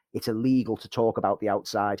outside. It's illegal to talk about the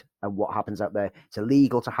outside and what happens out there. It's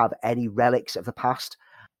illegal to have any relics of the past.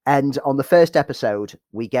 And on the first episode,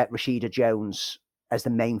 we get Rashida Jones as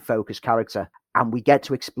the main focus character. And we get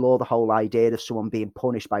to explore the whole idea of someone being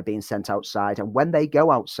punished by being sent outside. And when they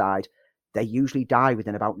go outside, they usually die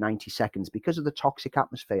within about 90 seconds because of the toxic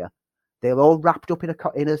atmosphere. They're all wrapped up in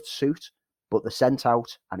a suit, but they're sent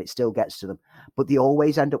out and it still gets to them. But they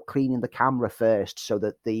always end up cleaning the camera first so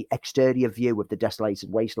that the exterior view of the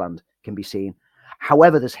desolated wasteland can be seen.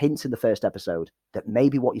 However, there's hints in the first episode that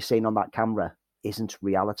maybe what you're seeing on that camera isn't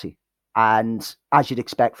reality. And as you'd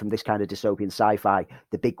expect from this kind of dystopian sci-fi,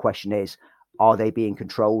 the big question is, are they being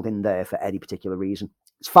controlled in there for any particular reason?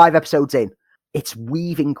 It's 5 episodes in. It's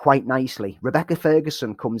weaving quite nicely. Rebecca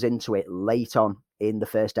Ferguson comes into it late on in the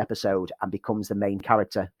first episode and becomes the main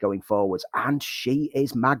character going forwards. And she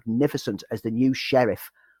is magnificent as the new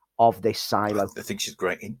sheriff of this silo. I think she's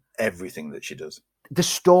great in everything that she does. The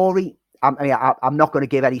story, I'm not going to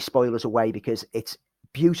give any spoilers away because it's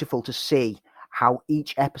beautiful to see how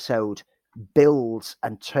each episode builds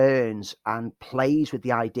and turns and plays with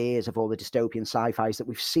the ideas of all the dystopian sci-fis that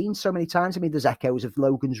we've seen so many times. I mean, there's echoes of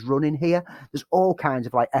Logan's Run in here. There's all kinds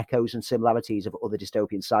of like echoes and similarities of other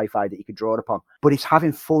dystopian sci-fi that you could draw upon. But it's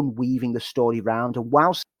having fun weaving the story round. And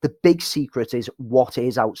whilst the big secret is what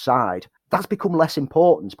is outside, that's become less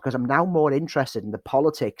important because I'm now more interested in the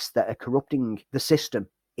politics that are corrupting the system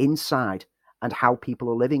inside and how people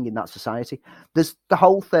are living in that society. There's the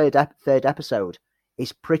whole third episode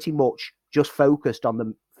is pretty much just focused on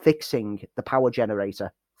them fixing the power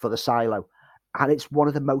generator for the silo. And it's one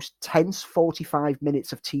of the most tense 45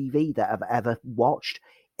 minutes of TV that I've ever watched.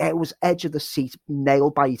 It was edge of the seat,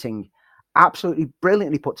 nail biting, absolutely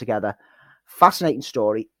brilliantly put together. Fascinating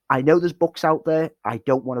story. I know there's books out there. I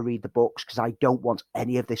don't want to read the books because I don't want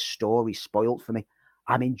any of this story spoiled for me.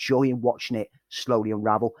 I'm enjoying watching it slowly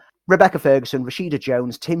unravel. Rebecca Ferguson, Rashida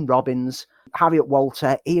Jones, Tim Robbins, Harriet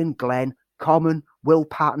Walter, Ian Glenn, Common, Will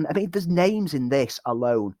Patton. I mean, there's names in this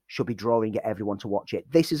alone should be drawing at everyone to watch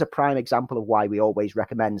it. This is a prime example of why we always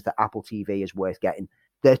recommend that Apple TV is worth getting.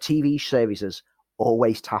 Their TV services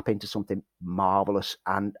always tap into something marvelous,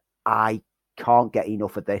 and I can't get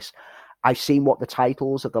enough of this. I've seen what the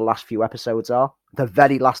titles of the last few episodes are. The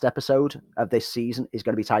very last episode of this season is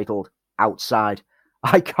going to be titled Outside.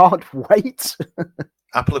 I can't wait.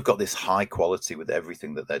 Apple have got this high quality with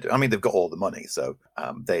everything that they're doing. I mean, they've got all the money, so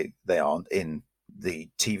they aren't in the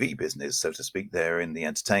TV business, so to speak. They're in the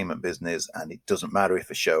entertainment business, and it doesn't matter if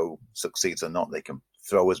a show succeeds or not. They can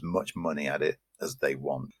throw as much money at it as they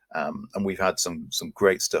want. And we've had some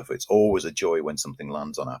great stuff. It's always a joy when something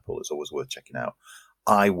lands on Apple. It's always worth checking out.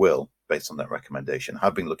 I will, based on that recommendation.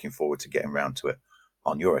 I've been looking forward to getting around to it.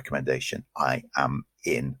 On your recommendation, I am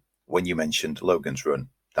in. When you mentioned Logan's Run,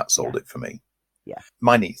 that sold it for me. Yeah.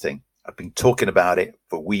 My neat thing, I've been talking about it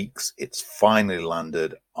for weeks. It's finally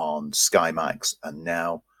landed on Sky Max and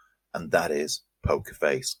that is Poker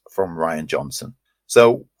Face from Rian Johnson.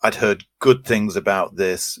 So I'd heard good things about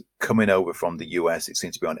this coming over from the US. It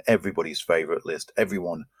seems to be on everybody's favorite list.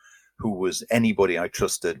 Everyone who was anybody I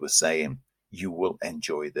trusted was saying, you will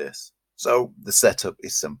enjoy this. So the setup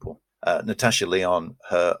is simple. Natasha Lyonne,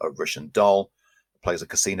 a Russian doll, plays a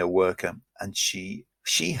casino worker, and she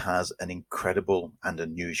has an incredible and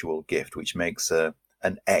unusual gift, which makes her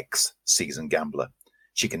an ex-seasoned gambler.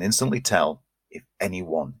 She can instantly tell if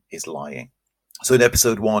anyone is lying. So in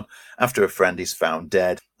episode 1, after a friend is found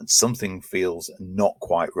dead and something feels not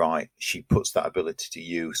quite right, she puts that ability to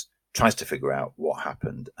use, tries to figure out what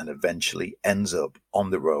happened, and eventually ends up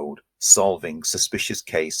on the road solving suspicious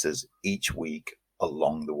cases each week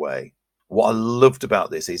along the way. What I loved about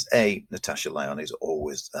this is, Natasha Lyonne is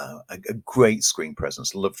always a great screen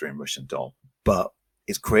presence. Loved her in Russian Doll. But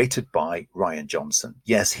it's created by Rian Johnson.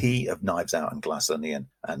 Yes, he of Knives Out and Glass Onion,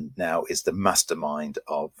 and now is the mastermind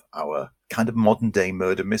of our kind of modern-day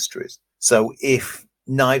murder mysteries. So if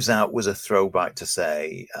Knives Out was a throwback to,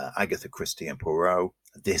 say, Agatha Christie and Poirot,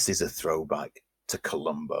 this is a throwback to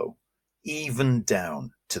Columbo, even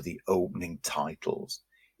down to the opening titles.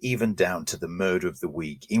 Even down to the murder of the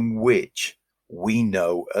week, in which we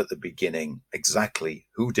know at the beginning exactly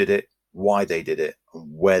who did it, why they did it,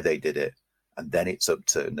 and where they did it. And then it's up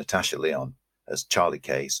to Natasha Lyonne as Charlie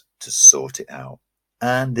Case to sort it out.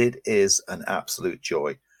 And it is an absolute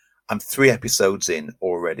joy. I'm 3 episodes in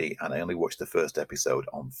already, and I only watched the first episode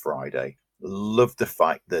on Friday. Love the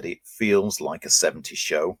fact that it feels like a 70s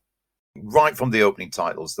show. Right from the opening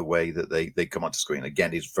titles, the way that they come onto screen,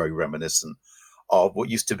 again, is very reminiscent of what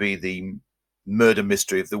used to be the murder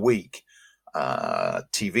mystery of the week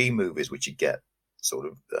TV movies, which you get sort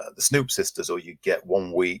of the Snoop Sisters, or you get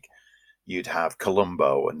one week you'd have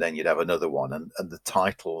Columbo and then you'd have another one, and the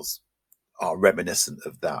titles are reminiscent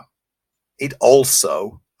of that. It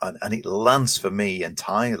also, and it lands for me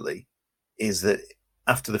entirely, is that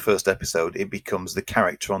after the first episode it becomes the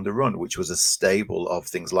character on the run, which was a staple of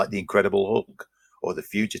things like The Incredible Hulk or The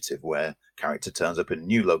Fugitive, where character turns up in a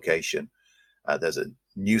new location. There's a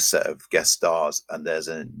new set of guest stars, and there's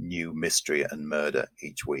a new mystery and murder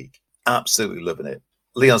each week. Absolutely loving it.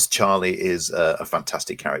 Lyonne's Charlie is a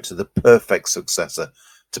fantastic character, the perfect successor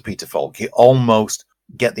to Peter Falk. You almost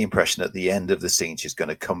get the impression at the end of the scene she's going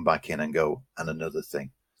to come back in and go, and another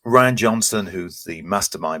thing, Rian Johnson, who's the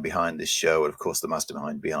mastermind behind this show, and of course the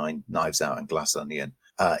mastermind behind Knives Out and Glass Onion,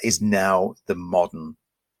 is now the modern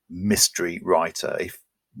mystery writer. If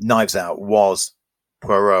Knives Out was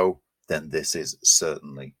Poirot, then this is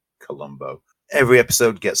certainly Columbo. Every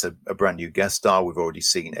episode gets a brand new guest star. We've already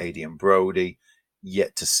seen Adrian Brody.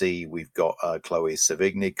 Yet to see, we've got Chloe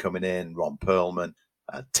Sevigny coming in, Ron Perlman,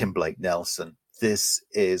 Tim Blake Nelson. This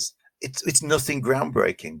is, it's nothing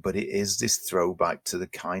groundbreaking, but it is this throwback to the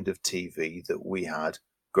kind of TV that we had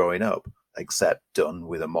growing up, except done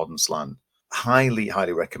with a modern slant. Highly,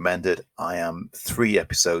 highly recommended. I am 3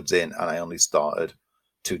 episodes in, and I only started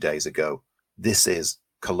 2 days ago. This is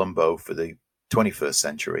Columbo for the 21st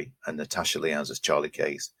century, and Natasha Lyonne as Charlie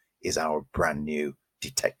Case is our brand new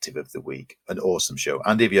detective of the week. An awesome show.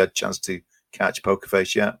 Andy, have you had a chance to catch Poker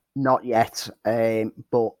Face yet? Not yet,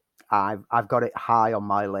 but I've got it high on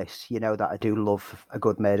my list. You know that I do love a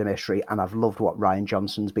good murder mystery, and I've loved what Rian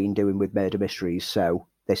Johnson's been doing with murder mysteries, so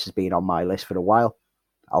this has been on my list for a while.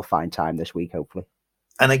 I'll find time this week, hopefully.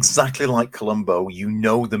 And exactly like Columbo, you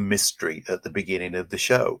know the mystery at the beginning of the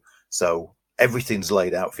show. So everything's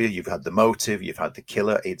laid out for you. You've had the motive, you've had the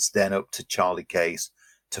killer. It's then up to Charlie Case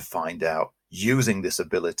to find out, using this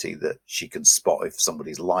ability that she can spot if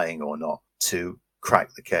somebody's lying or not, to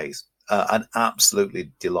crack the case. An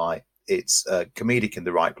absolutely delight. It's comedic in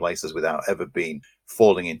the right places without ever being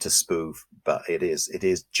falling into spoof, but it is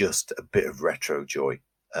just a bit of retro joy.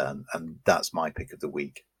 And that's my pick of the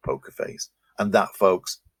week, Poker Face. And that,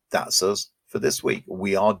 folks, that's us for this week.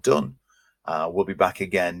 We are done. We'll be back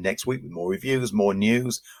again next week with more reviews, more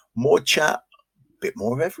news, more chat, a bit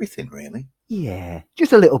more of everything, really. Yeah,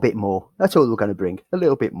 just a little bit more. That's all we're going to bring. A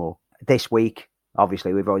little bit more. This week,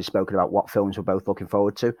 obviously, we've already spoken about what films we're both looking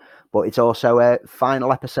forward to, but it's also a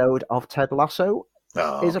final episode of Ted Lasso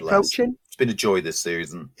is approaching. It's been a joy this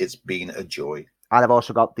season. It's been a joy. And I've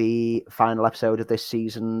also got the final episode of this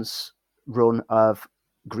season's run of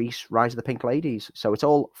Grease, Rise of the Pink Ladies. So it's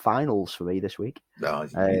all finals for me this week.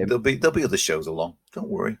 There'll be other shows along. Don't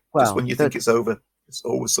worry. Well, just when you think it's over, it's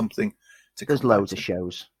always something to. There's loads of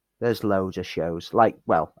shows. There's loads of shows. Like,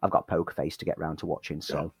 well, I've got Poker Face to get round to watching.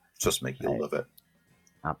 So trust me, you'll love it.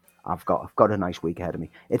 I've got a nice week ahead of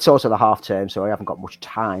me. It's also the half term, so I haven't got much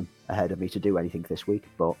time ahead of me to do anything this week.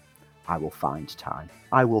 But I will find time.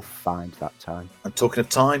 I will find that time. And talking of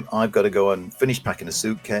time, I've got to go and finish packing a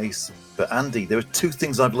suitcase. But Andy, there are 2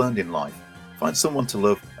 things I've learned in life. Find someone to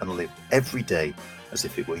love and live every day as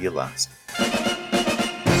if it were your last. And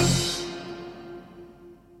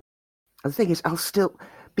the thing is, I'll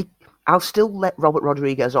still let Robert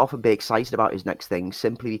Rodriguez off and be excited about his next thing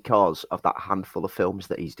simply because of that handful of films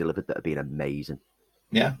that he's delivered that have been amazing.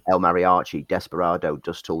 Yeah. El Mariachi, Desperado,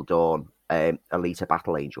 Dusk Till Dawn, Alita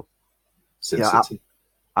Battle Angel. Sin City.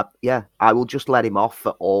 I will just let him off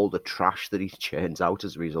for all the trash that he churns out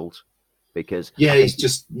as a result. Because he's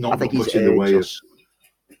just not much in the way of...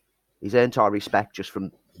 He's earned our respect just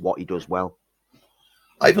from what he does well.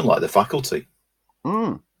 I even like The Faculty.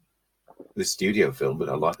 The studio film, but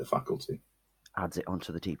I like The Faculty. Adds it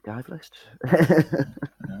onto the deep dive list.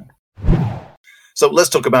 So let's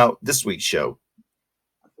talk about this week's show.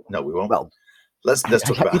 No, we won't. Well, let's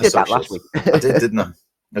talk about you did that last week. I did, didn't I?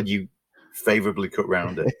 And you favourably cut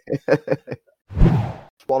round it.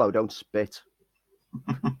 Swallow, don't spit.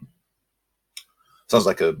 Sounds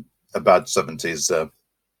like a bad 70s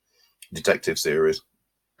detective series.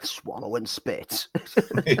 Swallow and spit.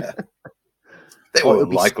 Yeah. They were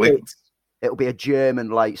unlikely. It'll be a German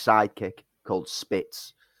light sidekick called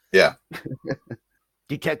Spitz. Yeah.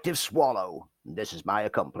 Detective Swallow. This is my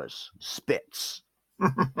accomplice, Spitz.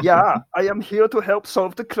 Yeah, I am here to help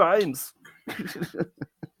solve the crimes.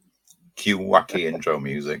 Cue wacky intro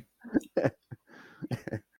music.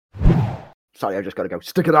 Sorry, I just got to go.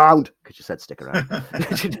 Stick around, because you said stick around.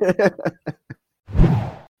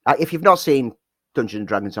 If you've not seen Dungeons and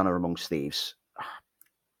Dragons: Honor Amongst Thieves,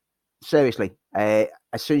 seriously, as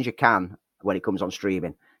soon as you can, when it comes on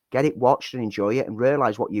streaming, get it watched and enjoy it, and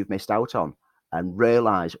realise what you've missed out on, and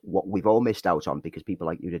realise what we've all missed out on because people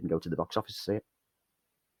like you didn't go to the box office to see it.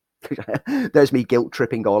 There's me guilt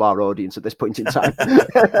tripping all our audience at this point in time.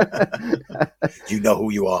 You know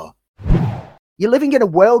who you are. You're living in a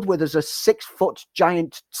world where there's a 6-foot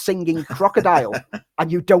giant singing crocodile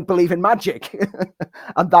and you don't believe in magic.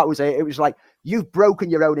 And that was it. It was like, you've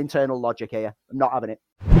broken your own internal logic here. I'm not having it.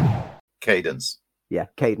 Cadence. Yeah,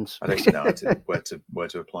 cadence. I don't know where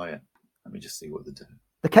to apply it. Let me just see what they do.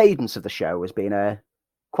 The cadence of the show has been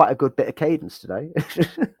quite a good bit of cadence today.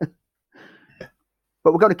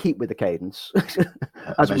 But we're going to keep with the cadence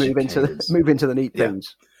as we move into the neat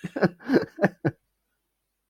things.